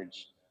league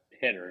average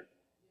hitter.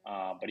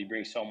 But he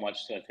brings so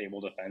much to the table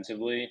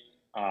defensively.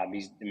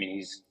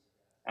 He's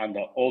on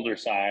the older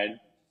side.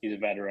 He's a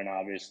veteran,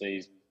 obviously.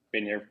 He's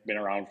been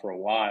around for a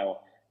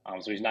while,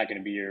 so he's not going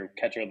to be your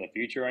catcher of the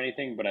future or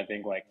anything. But I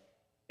think like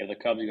if the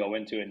Cubs go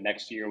into it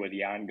next year with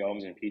Yan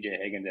Gomes and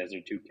PJ Higgins as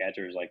their two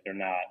catchers, like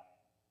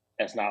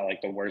that's not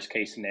like the worst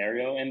case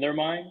scenario in their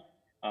mind.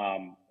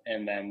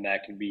 And then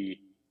that could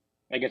be,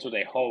 I guess, what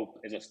they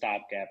hope is a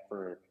stopgap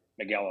for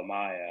Miguel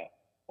Amaya,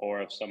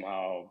 or if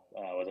somehow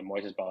with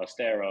Moises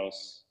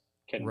Ballesteros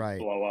can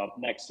blow up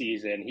next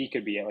season, he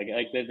could be like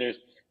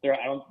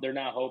they're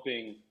not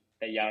hoping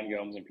that Yan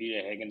Gomes and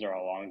PJ Higgins are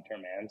a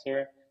long-term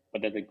answer,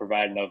 but that they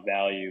provide enough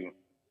value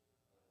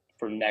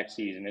for next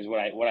season is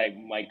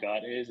my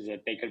gut is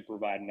that they could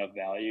provide enough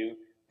value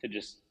to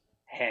just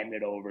hand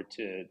it over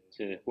to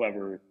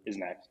whoever is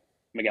next,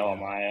 Miguel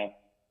Amaya,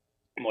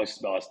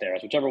 Moises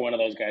Ballesteros, whichever one of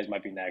those guys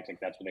might be next. I think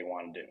that's what they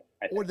want to do.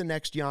 Or the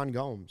next Yan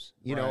Gomes.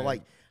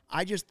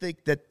 I just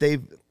think that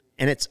they've,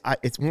 and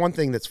it's one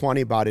thing that's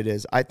funny about it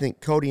is I think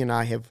Cody and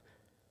I have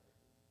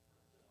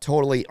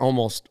totally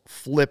almost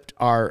flipped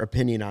our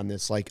opinion on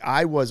this. Like,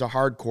 I was a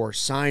hardcore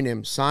sign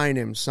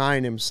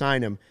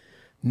him.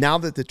 Now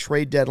that the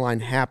trade deadline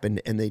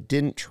happened and they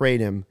didn't trade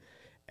him,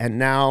 and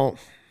now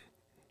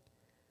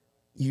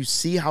you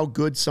see how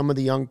good some of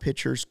the young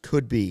pitchers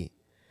could be,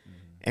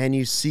 and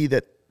you see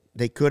that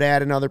they could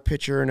add another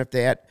pitcher, and if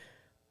they add,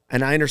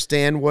 and I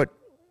understand what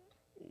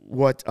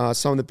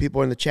some of the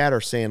people in the chat are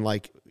saying,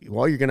 like,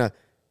 well, you're going to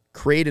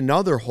create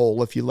another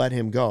hole if you let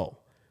him go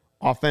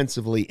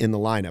offensively in the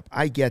lineup.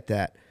 I get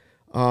that.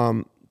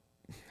 I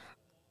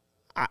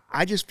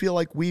just feel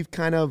like we've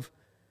kind of,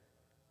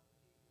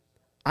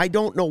 I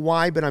don't know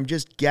why, but I'm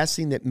just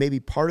guessing that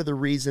maybe part of the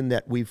reason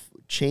that we've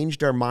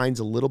changed our minds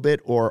a little bit,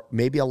 or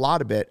maybe a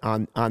lot of it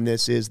on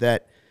this, is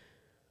that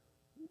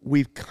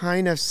we've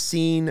kind of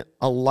seen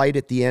a light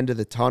at the end of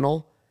the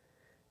tunnel,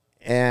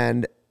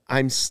 and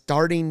I'm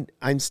starting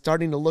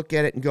to look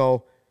at it and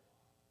go,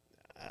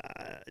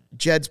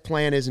 Jed's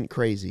plan isn't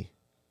crazy.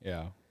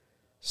 Yeah.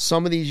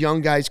 Some of these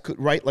young guys could,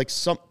 right? Like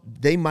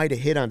they might have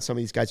hit on some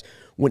of these guys.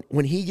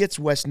 When he gets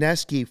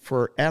Wesneski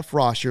for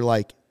Efros, you're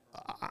like,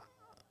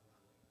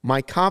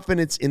 my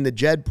confidence in the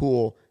Jed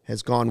pool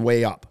has gone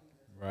way up.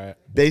 Right.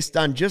 Based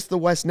on just the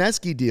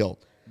Wesneski deal.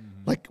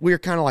 Mm-hmm. Like, we were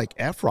kind of like,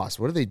 Efros,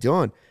 what are they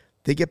doing?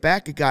 They get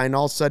back a guy, and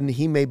all of a sudden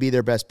he may be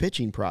their best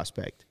pitching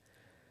prospect.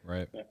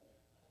 Right.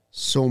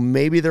 So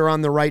maybe they're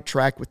on the right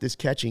track with this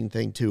catching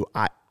thing too.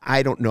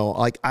 I don't know.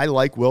 Like, I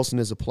like Wilson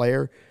as a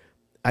player.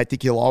 I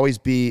think he'll always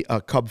be a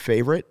Cub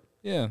favorite.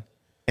 Yeah.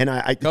 And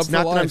it's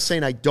not that I'm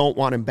saying I don't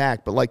want him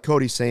back, but like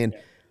Cody's saying,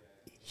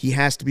 he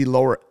has to be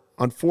lower,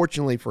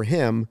 unfortunately for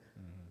him,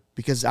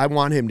 because I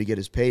want him to get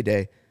his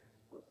payday.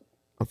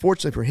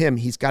 Unfortunately for him,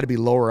 he's got to be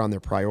lower on their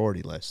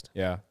priority list.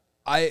 Yeah.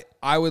 I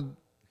would,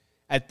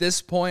 at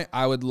this point,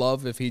 I would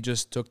love if he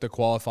just took the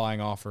qualifying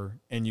offer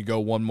and you go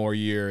one more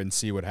year and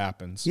see what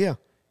happens. Yeah.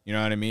 You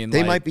know what I mean?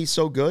 They might be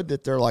so good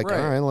that they're like, all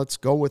right, let's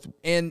go with.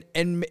 And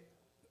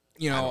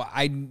you know,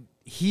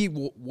 he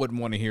wouldn't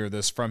want to hear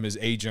this from his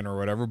agent or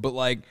whatever, but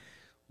like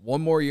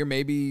one more year,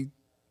 maybe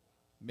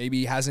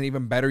he has an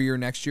even better year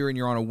next year and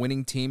you're on a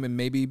winning team, and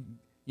maybe,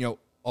 you know,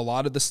 a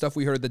lot of the stuff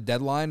we heard at the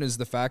deadline is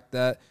the fact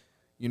that,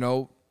 you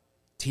know,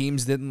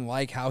 teams didn't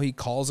like how he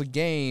calls a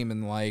game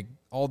and like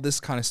all this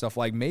kind of stuff.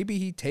 Like, maybe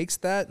he takes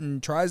that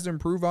and tries to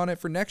improve on it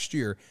for next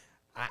year.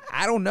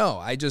 I don't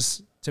know.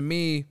 To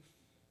me,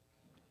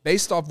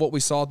 based off what we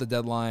saw at the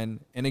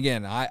deadline, and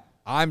again,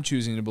 I'm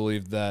choosing to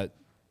believe that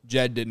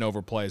Jed didn't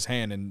overplay his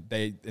hand, and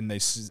they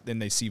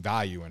see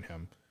value in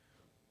him.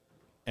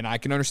 And I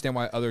can understand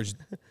why others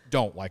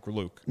don't, like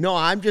Luke. No,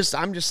 I'm just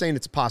saying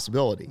it's a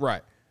possibility.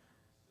 Right.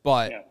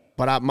 But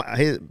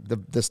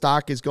the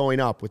stock is going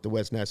up with the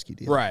Wesneski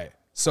deal. Right.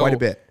 So quite a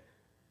bit.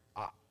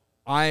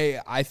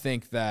 I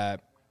think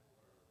that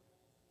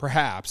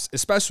perhaps,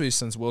 especially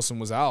since Wilson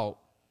was out.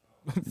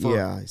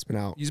 He's been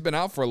out. He's been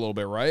out for a little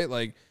bit, right?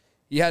 Like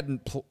he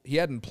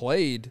hadn't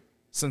played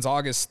since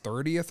August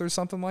 30th or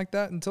something like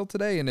that until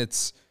today, and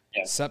it's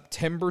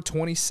September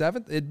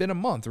 27th. It'd been a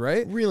month,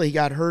 right? Really, he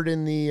got hurt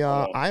in the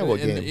Iowa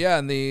game.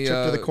 In the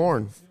trip to the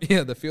Corn.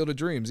 Yeah, the Field of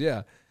Dreams.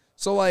 Yeah.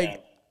 So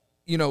like,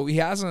 you know, he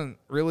hasn't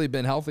really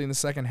been healthy in the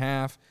second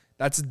half.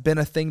 That's been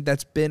a thing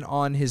that's been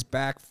on his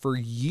back for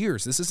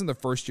years. This isn't the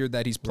first year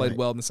that he's played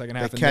well in the second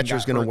half. The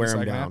catcher's going to wear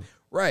him down.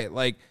 Right.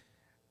 Like,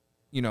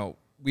 you know,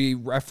 we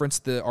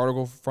referenced the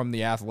article from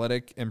The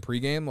Athletic in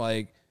pregame.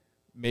 Like,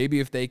 maybe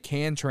if they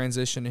can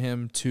transition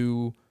him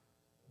to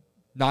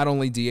not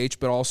only DH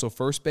but also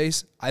first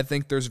base, I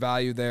think there's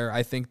value there.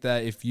 I think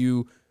that if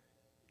you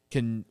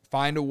can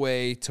find a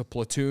way to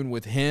platoon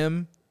with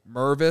him,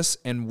 Mervis,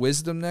 and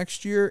Wisdom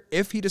next year,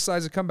 if he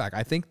decides to come back,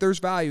 I think there's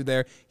value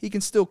there. He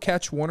can still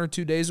catch 1 or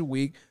 2 days a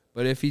week,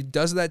 but if he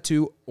does that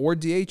too, or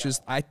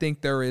DHs, I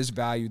think there is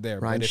value there.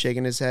 Ryan's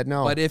shaking his head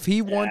no. But if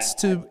he wants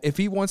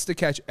to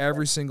catch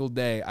every single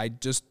day, I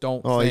just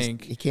don't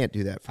think he can't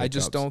do that. For I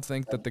just don't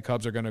think that the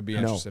Cubs are going to be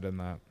interested in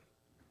that.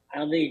 I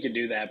don't think he could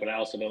do that, but I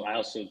also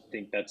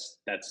think that's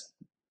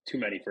too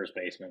many first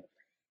basemen.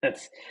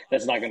 That's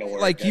not going to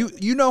work. Like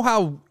you know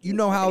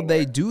how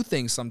they do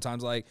things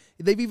sometimes. Like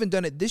they've even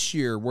done it this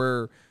year,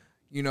 where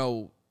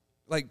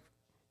like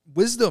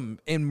Wisdom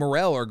and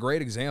Morel are a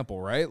great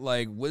example, right?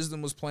 Like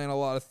Wisdom was playing a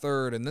lot of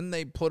third, and then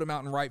they put him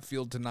out in right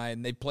field tonight,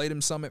 and they played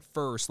him some at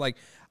first. Like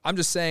I'm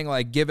just saying,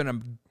 like giving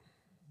him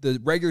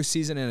the regular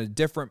season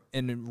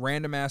in a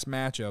random ass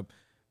matchup,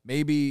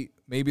 maybe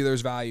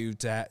there's value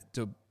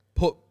to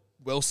put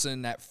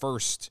Wilson at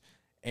first,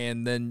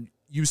 and then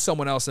use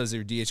someone else as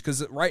your DH.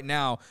 Because right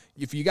now,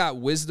 if you got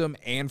Wisdom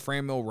and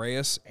Franmil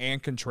Reyes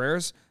and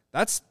Contreras,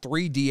 that's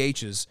 3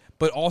 DHs.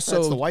 But also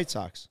that's the White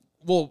Sox.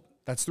 Well,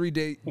 that's 3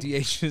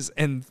 DHs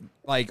and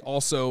like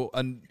also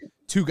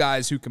 2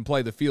 guys who can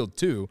play the field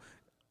too.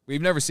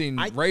 We've never seen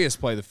Reyes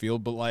play the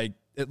field, but like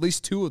at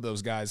least 2 of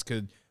those guys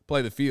could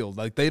play the field.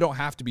 Like they don't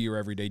have to be your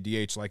everyday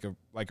DH like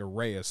a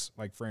Reyes,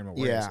 like Franmil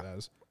Reyes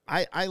has.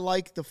 I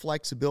like the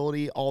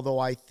flexibility, although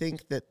I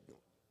think that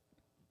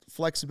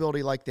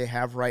flexibility like they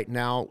have right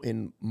now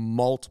in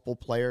multiple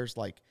players,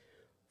 like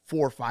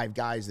 4 or 5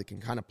 guys that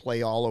can kind of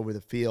play all over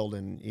the field,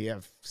 and you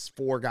have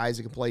 4 guys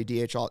that can play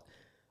DH.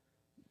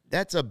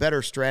 That's a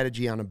better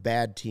strategy on a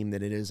bad team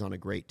than it is on a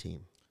great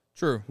team.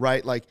 True.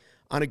 Right? Like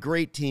on a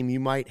great team, you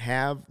might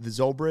have the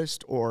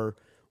Zobrist or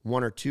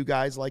 1 or 2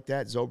 guys like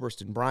that, Zobrist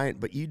and Bryant,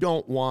 but you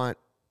don't want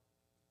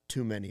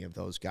too many of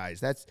those guys.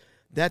 That's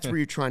where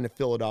you're trying to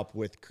fill it up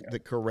with the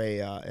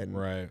Correa and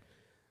right.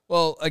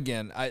 Well,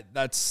 again,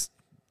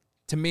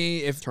 to me,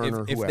 if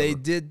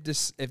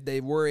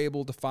they were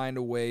able to find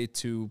a way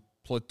to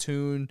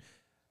platoon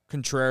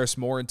Contreras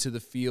more into the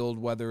field,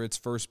 whether it's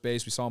first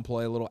base, we saw him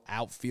play a little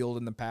outfield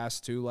in the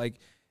past too. Like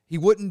he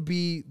wouldn't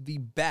be the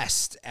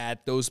best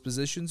at those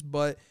positions,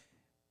 but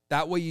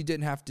that way you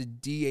didn't have to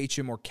DH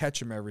him or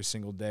catch him every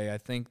single day. I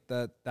think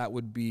that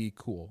would be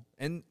cool.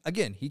 And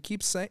again, he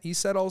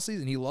said all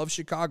season he loves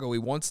Chicago. He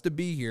wants to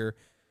be here.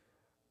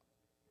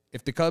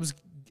 If the Cubs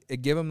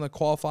give him the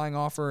qualifying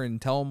offer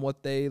and tell him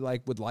what they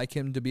would like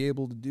him to be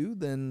able to do,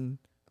 then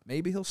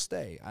maybe he'll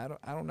stay. I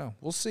don't know.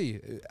 We'll see.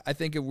 I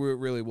think it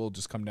really will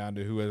just come down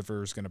to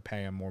whoever's going to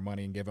pay him more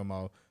money and give him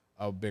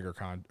a bigger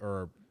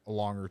or a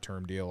longer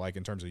term deal, like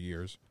in terms of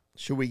years.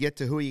 Should we get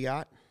to who you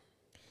got?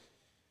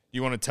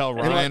 You want to tell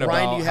Ryan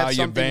about how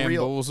you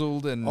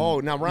bamboozled and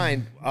now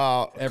Ryan,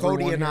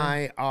 Cody and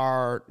I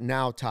are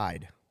now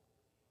tied.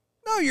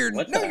 No,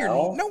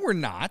 we're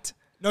not.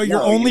 No,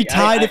 you're only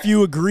tied if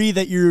you agree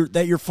that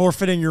you're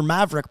forfeiting your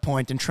Maverick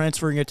point and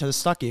transferring it to the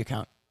Stuckey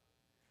account.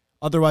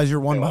 Otherwise, you're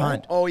one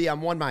behind. Oh yeah,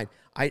 I'm one behind.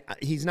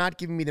 He's not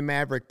giving me the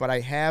Maverick, but I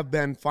have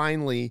been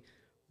finally,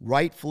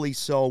 rightfully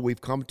so.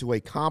 We've come to a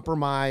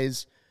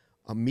compromise,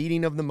 a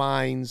meeting of the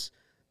minds.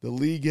 The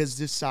league has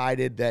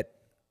decided that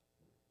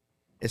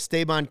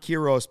Esteban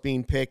Quiroz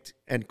being picked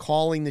and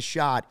calling the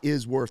shot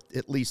is worth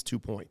at least 2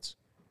 points.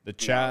 The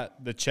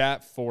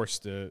chat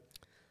forced it.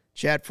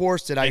 Chad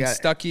forced it.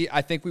 Stuckey,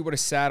 I think we would have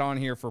sat on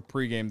here for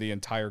pregame the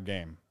entire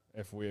game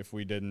if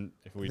we didn't.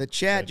 The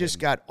chat just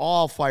got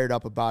all fired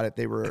up about it.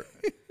 They were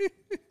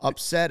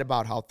upset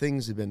about how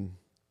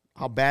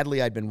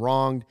badly I'd been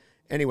wronged.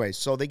 Anyway,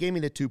 so they gave me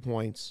the 2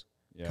 points.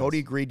 Yes. Cody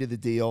agreed to the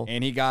deal,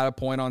 and he got a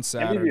point on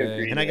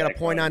Saturday. And I got a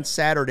point on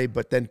Saturday,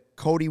 but then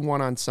Cody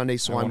won on Sunday,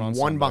 so I'm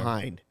one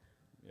behind.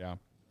 Yeah,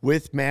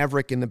 with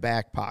Maverick in the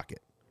back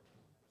pocket.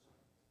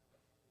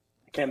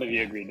 I can't believe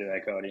you agreed to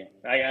that, Cody.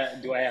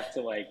 Do I have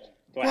to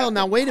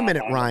wait a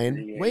minute,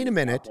 Ryan. Wait a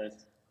minute.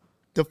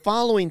 The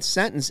following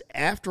sentence,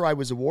 after I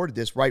was awarded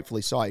this,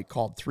 rightfully so, I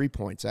called 3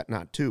 points,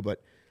 not 2.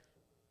 But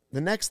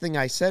the next thing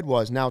I said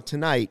was, now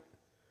tonight,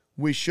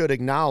 we should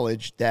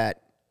acknowledge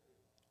that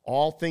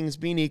all things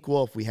being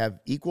equal, if we have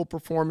equal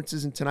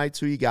performances in tonight's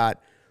Who You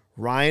Got,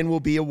 Ryan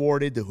will be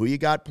awarded the Who You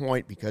Got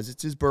point because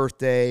it's his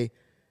birthday.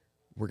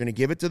 We're going to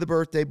give it to the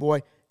birthday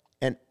boy.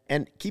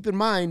 And keep in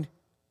mind,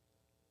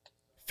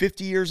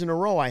 50 years in a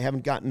row, I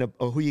haven't gotten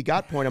a Who You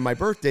Got point on my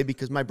birthday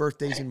because my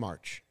birthday's in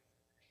March.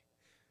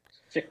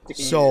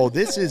 So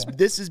this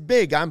is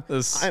big. I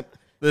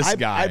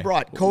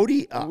brought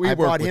Cody. I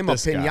brought him a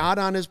pinata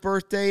on his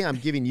birthday. I'm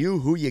giving you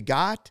Who You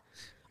Got.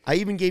 I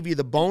even gave you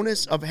the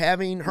bonus of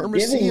having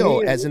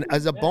Hermosillo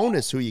as a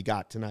bonus Who You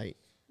Got tonight.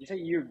 You say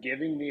you're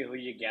giving me Who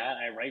You Got?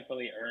 I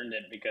rightfully earned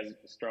it because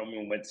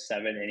Stroman went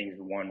 7 innings,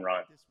 1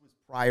 run.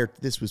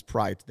 This was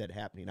prior to that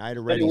happening. I had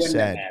already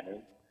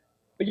said.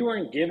 But you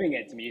weren't giving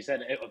it to me. You said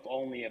if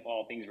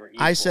all things were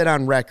equal. I said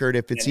on record,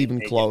 if it's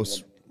even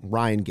close,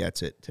 Ryan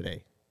gets it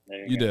today.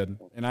 You did,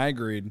 and I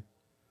agreed.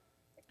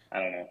 I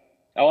don't know.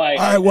 All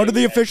right, what are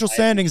the official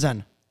standings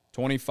then?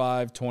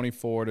 25,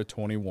 24 to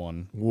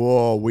 21.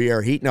 Whoa, we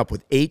are heating up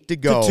with 8 to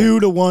go. To 2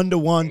 to 1 to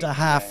 1 to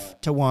half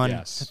to 1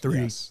 to 3.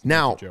 Yes.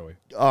 Now,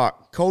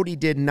 Cody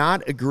did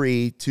not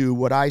agree to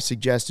what I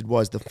suggested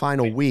was the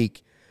final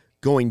week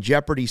going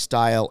Jeopardy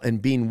style and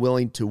being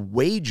willing to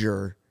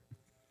wager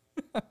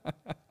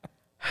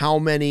how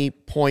many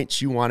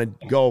points you want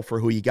to go for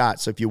who you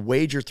got. So if you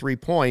wager 3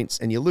 points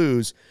and you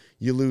lose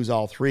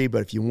all 3.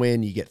 But if you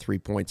win, you get 3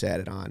 points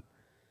added on.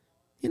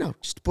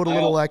 Just put a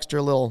little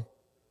extra little.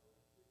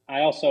 I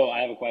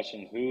have a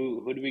question.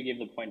 Who do we give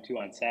the point to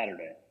on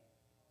Saturday?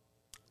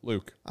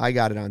 Luke. I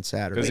got it on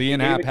Saturday. Because Ian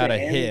Happ had a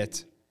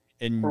hit,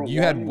 and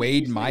you had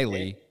Wade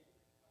Miley.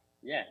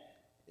 Yeah.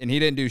 And he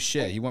didn't do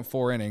shit. He went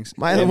 4 innings.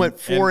 Miley went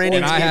 4 innings.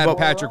 And I had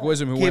Patrick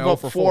Wisdom, who went 0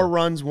 for 4. 4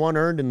 runs, 1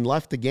 earned, and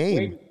left the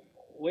game.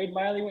 Wade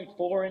Miley went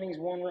 4 innings,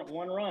 one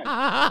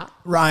run.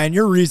 Ryan,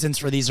 your reasons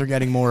for these are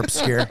getting more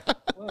obscure.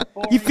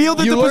 You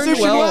fielded the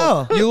position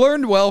well. You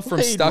learned well from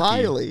Wade Stuckey.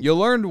 Miley. You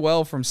learned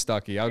well from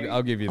Stuckey.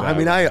 I'll give you that. I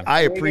mean,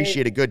 I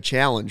appreciate a good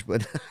challenge,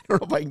 but I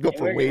don't know if I can go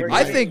for Wade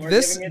Miley. I think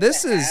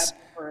this is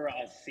for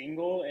a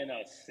single in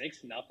a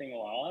 6-0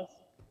 loss.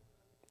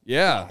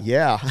 Yeah.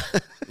 Yeah.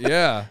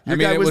 Yeah. Your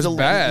guy was the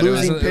bad.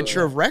 losing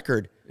pitcher of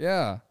record.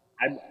 Yeah.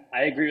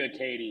 I agree with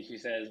Katie. She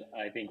says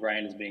I think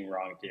Ryan is being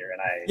wronged here,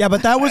 and Yeah,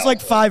 but that was like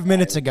 5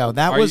 minutes ago.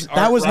 That was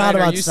Ryan, not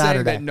about are you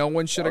Saturday. Saying that no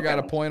one should have got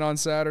a point on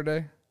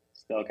Saturday?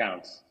 Still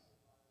counts.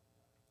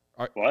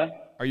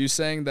 What? Are you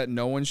saying that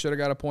no one should have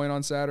got a point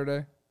on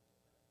Saturday?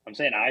 I'm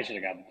saying I should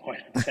have got the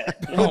point on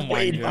Saturday. Oh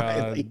my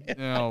god!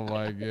 Oh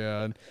my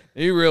god!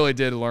 He really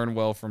did learn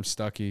well from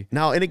Stuckey.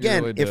 Now and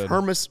again, if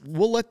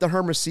we'll let the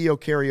Hermosillo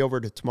carry over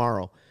to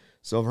tomorrow.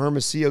 So if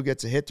Hermosillo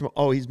gets a hit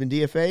tomorrow, he's been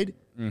DFA'd.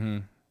 Mm-hmm.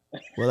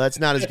 Well, that's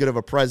not as good of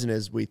a present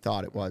as we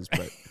thought it was,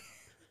 but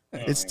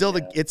it's still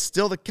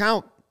the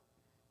count.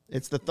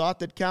 It's the thought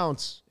that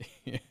counts.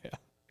 Yeah.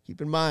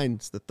 Keep in mind,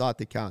 it's the thought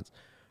that counts.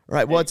 All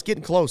right. Well, it's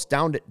getting close.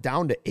 Down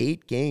to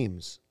 8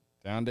 games.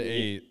 Down to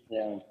 8.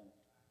 Yeah.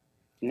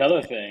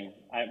 Another thing,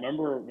 I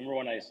remember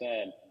when I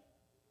said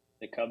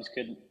the Cubs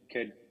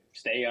could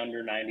stay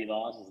under 90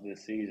 losses this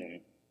season.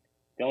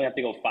 They only have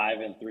to go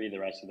 5-3 the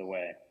rest of the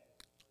way.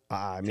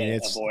 I mean,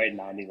 it's avoid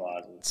 90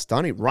 losses.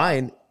 Stunning,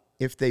 Ryan.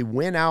 If they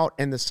win out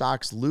and the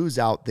Sox lose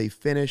out, they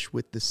finish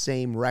with the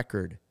same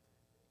record.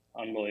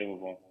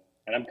 Unbelievable.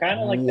 And I'm kind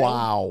of like,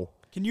 wow.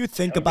 Can you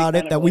think about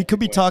it that we could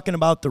be talking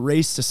about the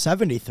race to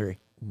 73?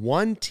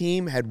 One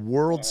team had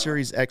World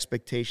Series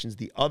expectations.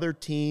 The other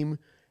team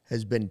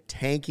has been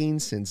tanking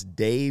since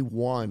day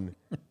one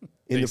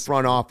in the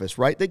front office,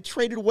 right? They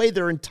traded away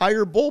their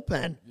entire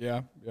bullpen.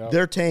 Yeah.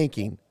 They're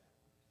tanking.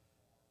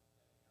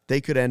 They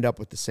could end up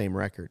with the same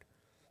record.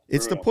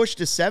 It's the push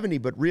to 70,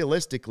 but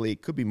realistically,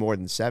 it could be more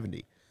than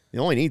 70. They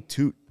only need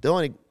 2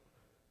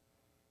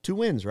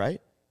 wins, right?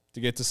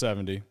 To get to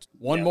 70.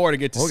 One more to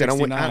get to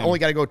 69. I only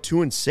got to go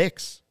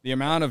 2-6. The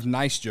amount of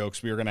nice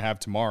jokes we are going to have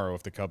tomorrow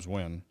if the Cubs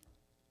win.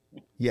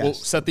 Yes. We'll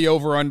set the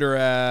over-under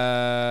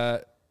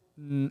at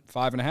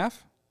 5.5.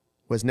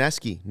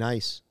 Wisniewski,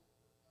 nice.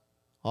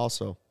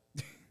 Also.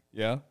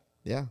 Yeah?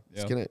 Yeah.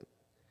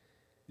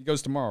 He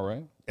goes tomorrow,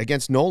 right?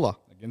 Against Nola.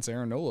 Against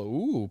Aaron Nola.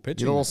 Ooh,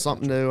 pitching. A little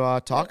something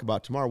to talk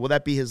about tomorrow. Will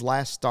that be his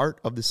last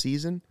start of the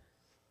season?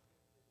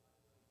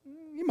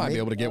 He might be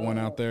able to get one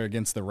out there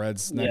against the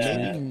Reds next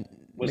week.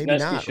 Maybe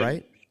not,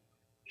 right?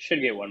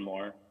 Should get one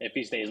more if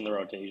he stays in the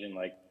rotation.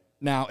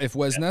 Now, if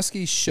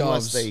Wisniewski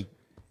shoves,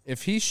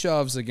 if he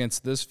shoves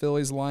against this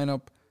Phillies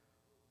lineup,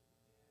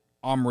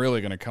 I'm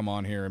really going to come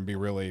on here and be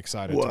really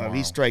excited tomorrow. If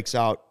he strikes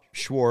out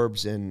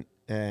Schwartz and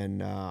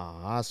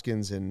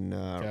Hoskins and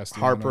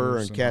Harper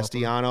and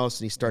Castellanos,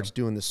 and he starts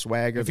doing the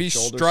swagger. If he's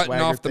strutting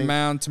off the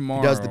mound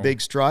tomorrow, he does the big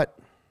strut.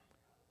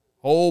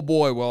 Oh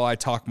boy, will I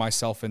talk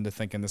myself into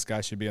thinking this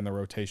guy should be in the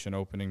rotation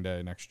opening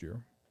day next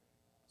year.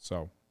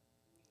 So,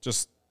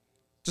 just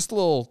a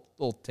little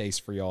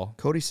taste for y'all.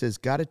 Cody says,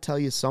 "Got to tell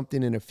you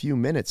something in a few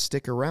minutes.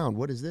 Stick around."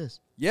 What is this?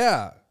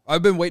 Yeah,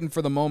 I've been waiting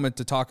for the moment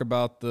to talk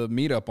about the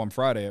meetup on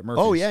Friday at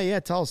Murphy's. Oh yeah,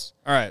 tell us.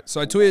 All right, so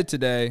I tweeted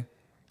today.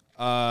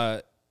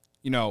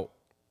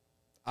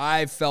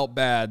 I felt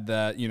bad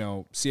that,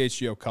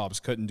 CHGO Cubs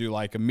couldn't do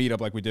like a meetup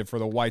like we did for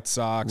the White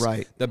Sox,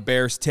 right? The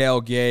Bears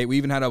tailgate. We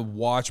even had a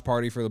watch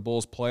party for the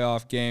Bulls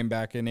playoff game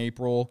back in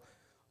April.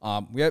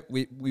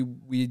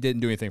 We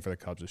didn't do anything for the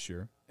Cubs this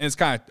year. And it's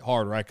kind of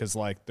hard, right? Because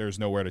there's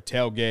nowhere to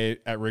tailgate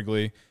at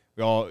Wrigley.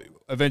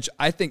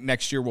 I think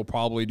next year we'll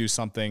probably do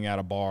something at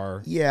a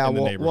bar. Yeah,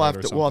 we'll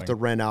have to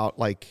rent out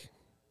like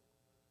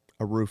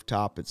a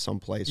rooftop at some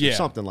place or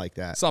something like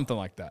that. Something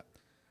like that.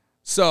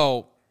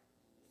 So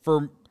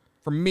for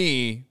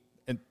me,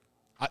 and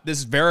this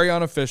is very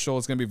unofficial.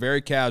 It's going to be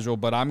very casual,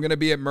 but I'm going to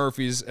be at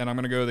Murphy's and I'm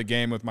going to go to the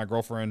game with my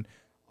girlfriend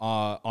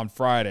on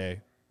Friday.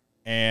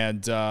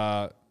 And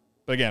but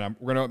again,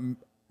 we're going to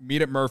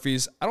meet at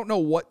Murphy's. I don't know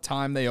what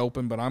time they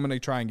open, but I'm going to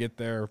try and get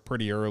there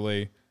pretty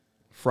early.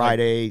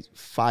 Friday,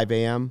 5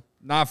 a.m.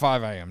 Not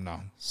 5 a.m.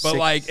 No,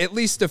 but at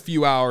least a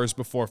few hours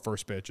before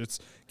first pitch.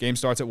 Game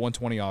starts at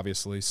 1:20,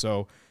 obviously.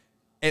 So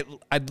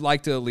I'd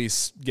like to at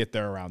least get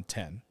there around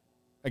 10.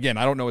 again,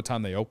 I don't know what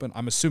time they open.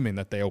 I'm assuming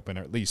that they open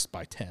at least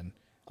by 10.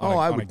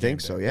 I would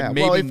think so, yeah.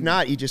 Maybe, well, if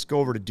not, you just go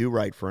over to Do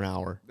Right for an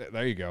hour.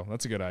 There you go.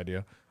 That's a good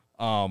idea.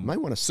 Might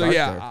want to start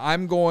there.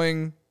 I'm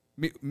going –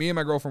 me and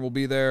my girlfriend will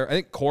be there. I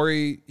think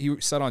Corey, he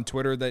said on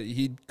Twitter that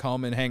he'd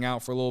come and hang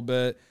out for a little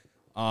bit.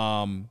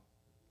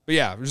 But,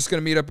 yeah, we're just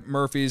going to meet up at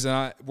Murphy's,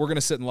 and we're going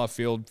to sit in left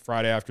field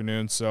Friday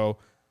afternoon. So,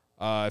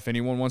 if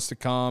anyone wants to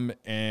come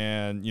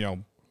and, if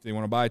they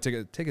want to buy a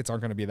ticket, tickets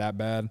aren't going to be that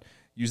bad.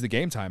 Use the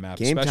Game Time app.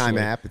 Game Time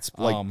app. It's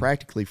like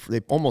practically free.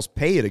 They almost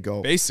pay you to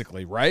go.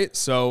 Basically, right?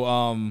 So,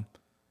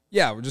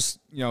 we're just,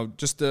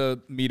 just to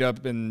meet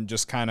up and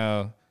just kind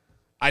of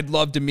 – I'd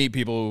love to meet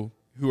people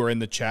who are in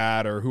the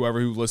chat or whoever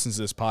who listens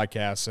to this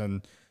podcast.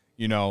 And,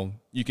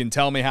 you can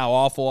tell me how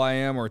awful I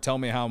am or tell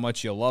me how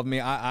much you love me.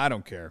 I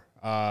don't care.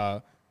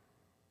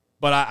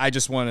 But I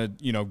just want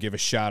to, give a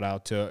shout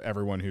out to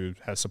everyone who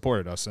has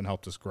supported us and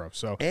helped us grow.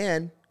 So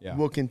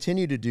we'll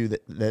continue to do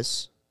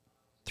this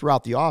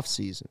throughout the off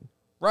season.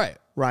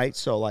 Right.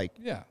 So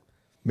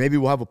maybe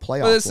we'll have a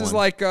playoff. But this is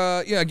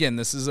again,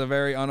 this is a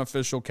very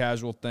unofficial,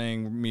 casual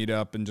thing. Meet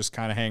up and just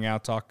kind of hang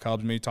out, talk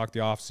Cubs, maybe talk the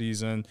off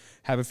season,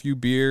 have a few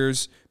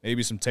beers,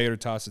 maybe some tater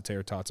tots. The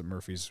tater tots at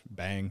Murphy's,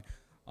 bang.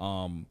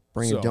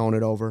 Bring a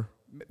donut over.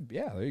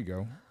 Yeah, there you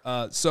go.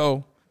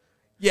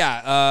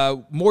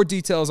 More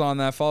details on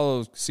that.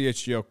 Follow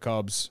CHGO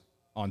Cubs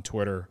on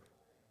Twitter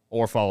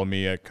or follow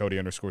me at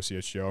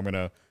Cody_CHGO. I'm going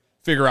to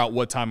figure out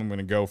what time I'm going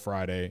to go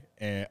Friday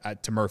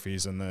to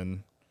Murphy's. And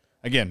then,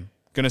 again,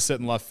 going to sit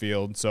in left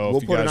field. So we'll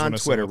if you put guys it on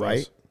Twitter,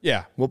 right?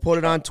 Yeah. We'll put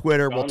it on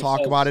Twitter. We'll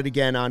talk about it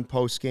again on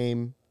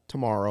postgame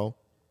tomorrow.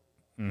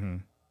 Mm-hmm.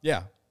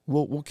 Yeah.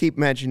 We'll keep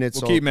mentioning it.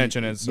 We'll keep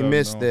mentioning it. So you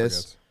missed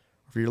this.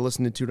 If you're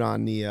listening to it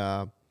on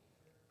the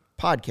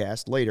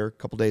podcast later, a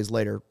couple days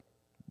later,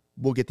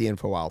 we'll get the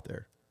info out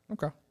there.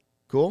 Okay.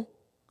 Cool?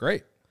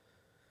 Great.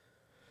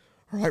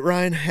 All right,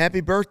 Ryan,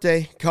 happy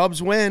birthday.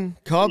 Cubs win.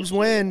 Cubs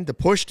win. The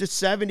push to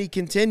 70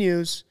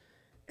 continues,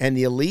 and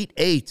the Elite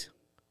Eight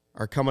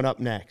are coming up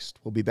next.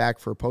 We'll be back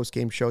for a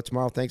postgame show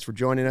tomorrow. Thanks for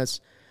joining us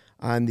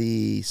on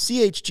the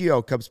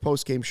CHGO Cubs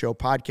postgame show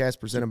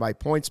podcast presented by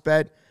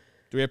PointsBet.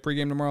 Do we have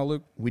pregame tomorrow,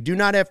 Luke? We do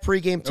not have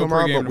pregame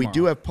tomorrow, but we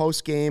do have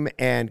postgame,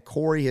 and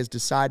Corey has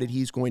decided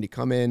he's going to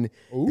come in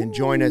and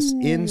join us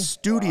in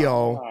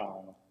studio.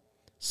 Wow.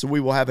 So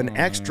we will have an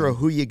extra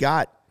Who You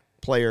Got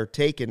player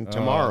taken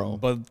tomorrow.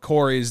 But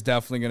Corey is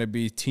definitely going to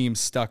be Team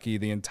Stuckey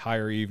the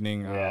entire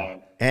evening. Yeah.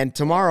 And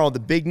tomorrow, the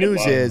big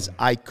news is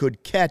I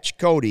could catch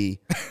Cody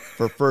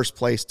for first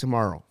place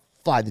tomorrow.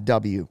 Fly the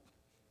W.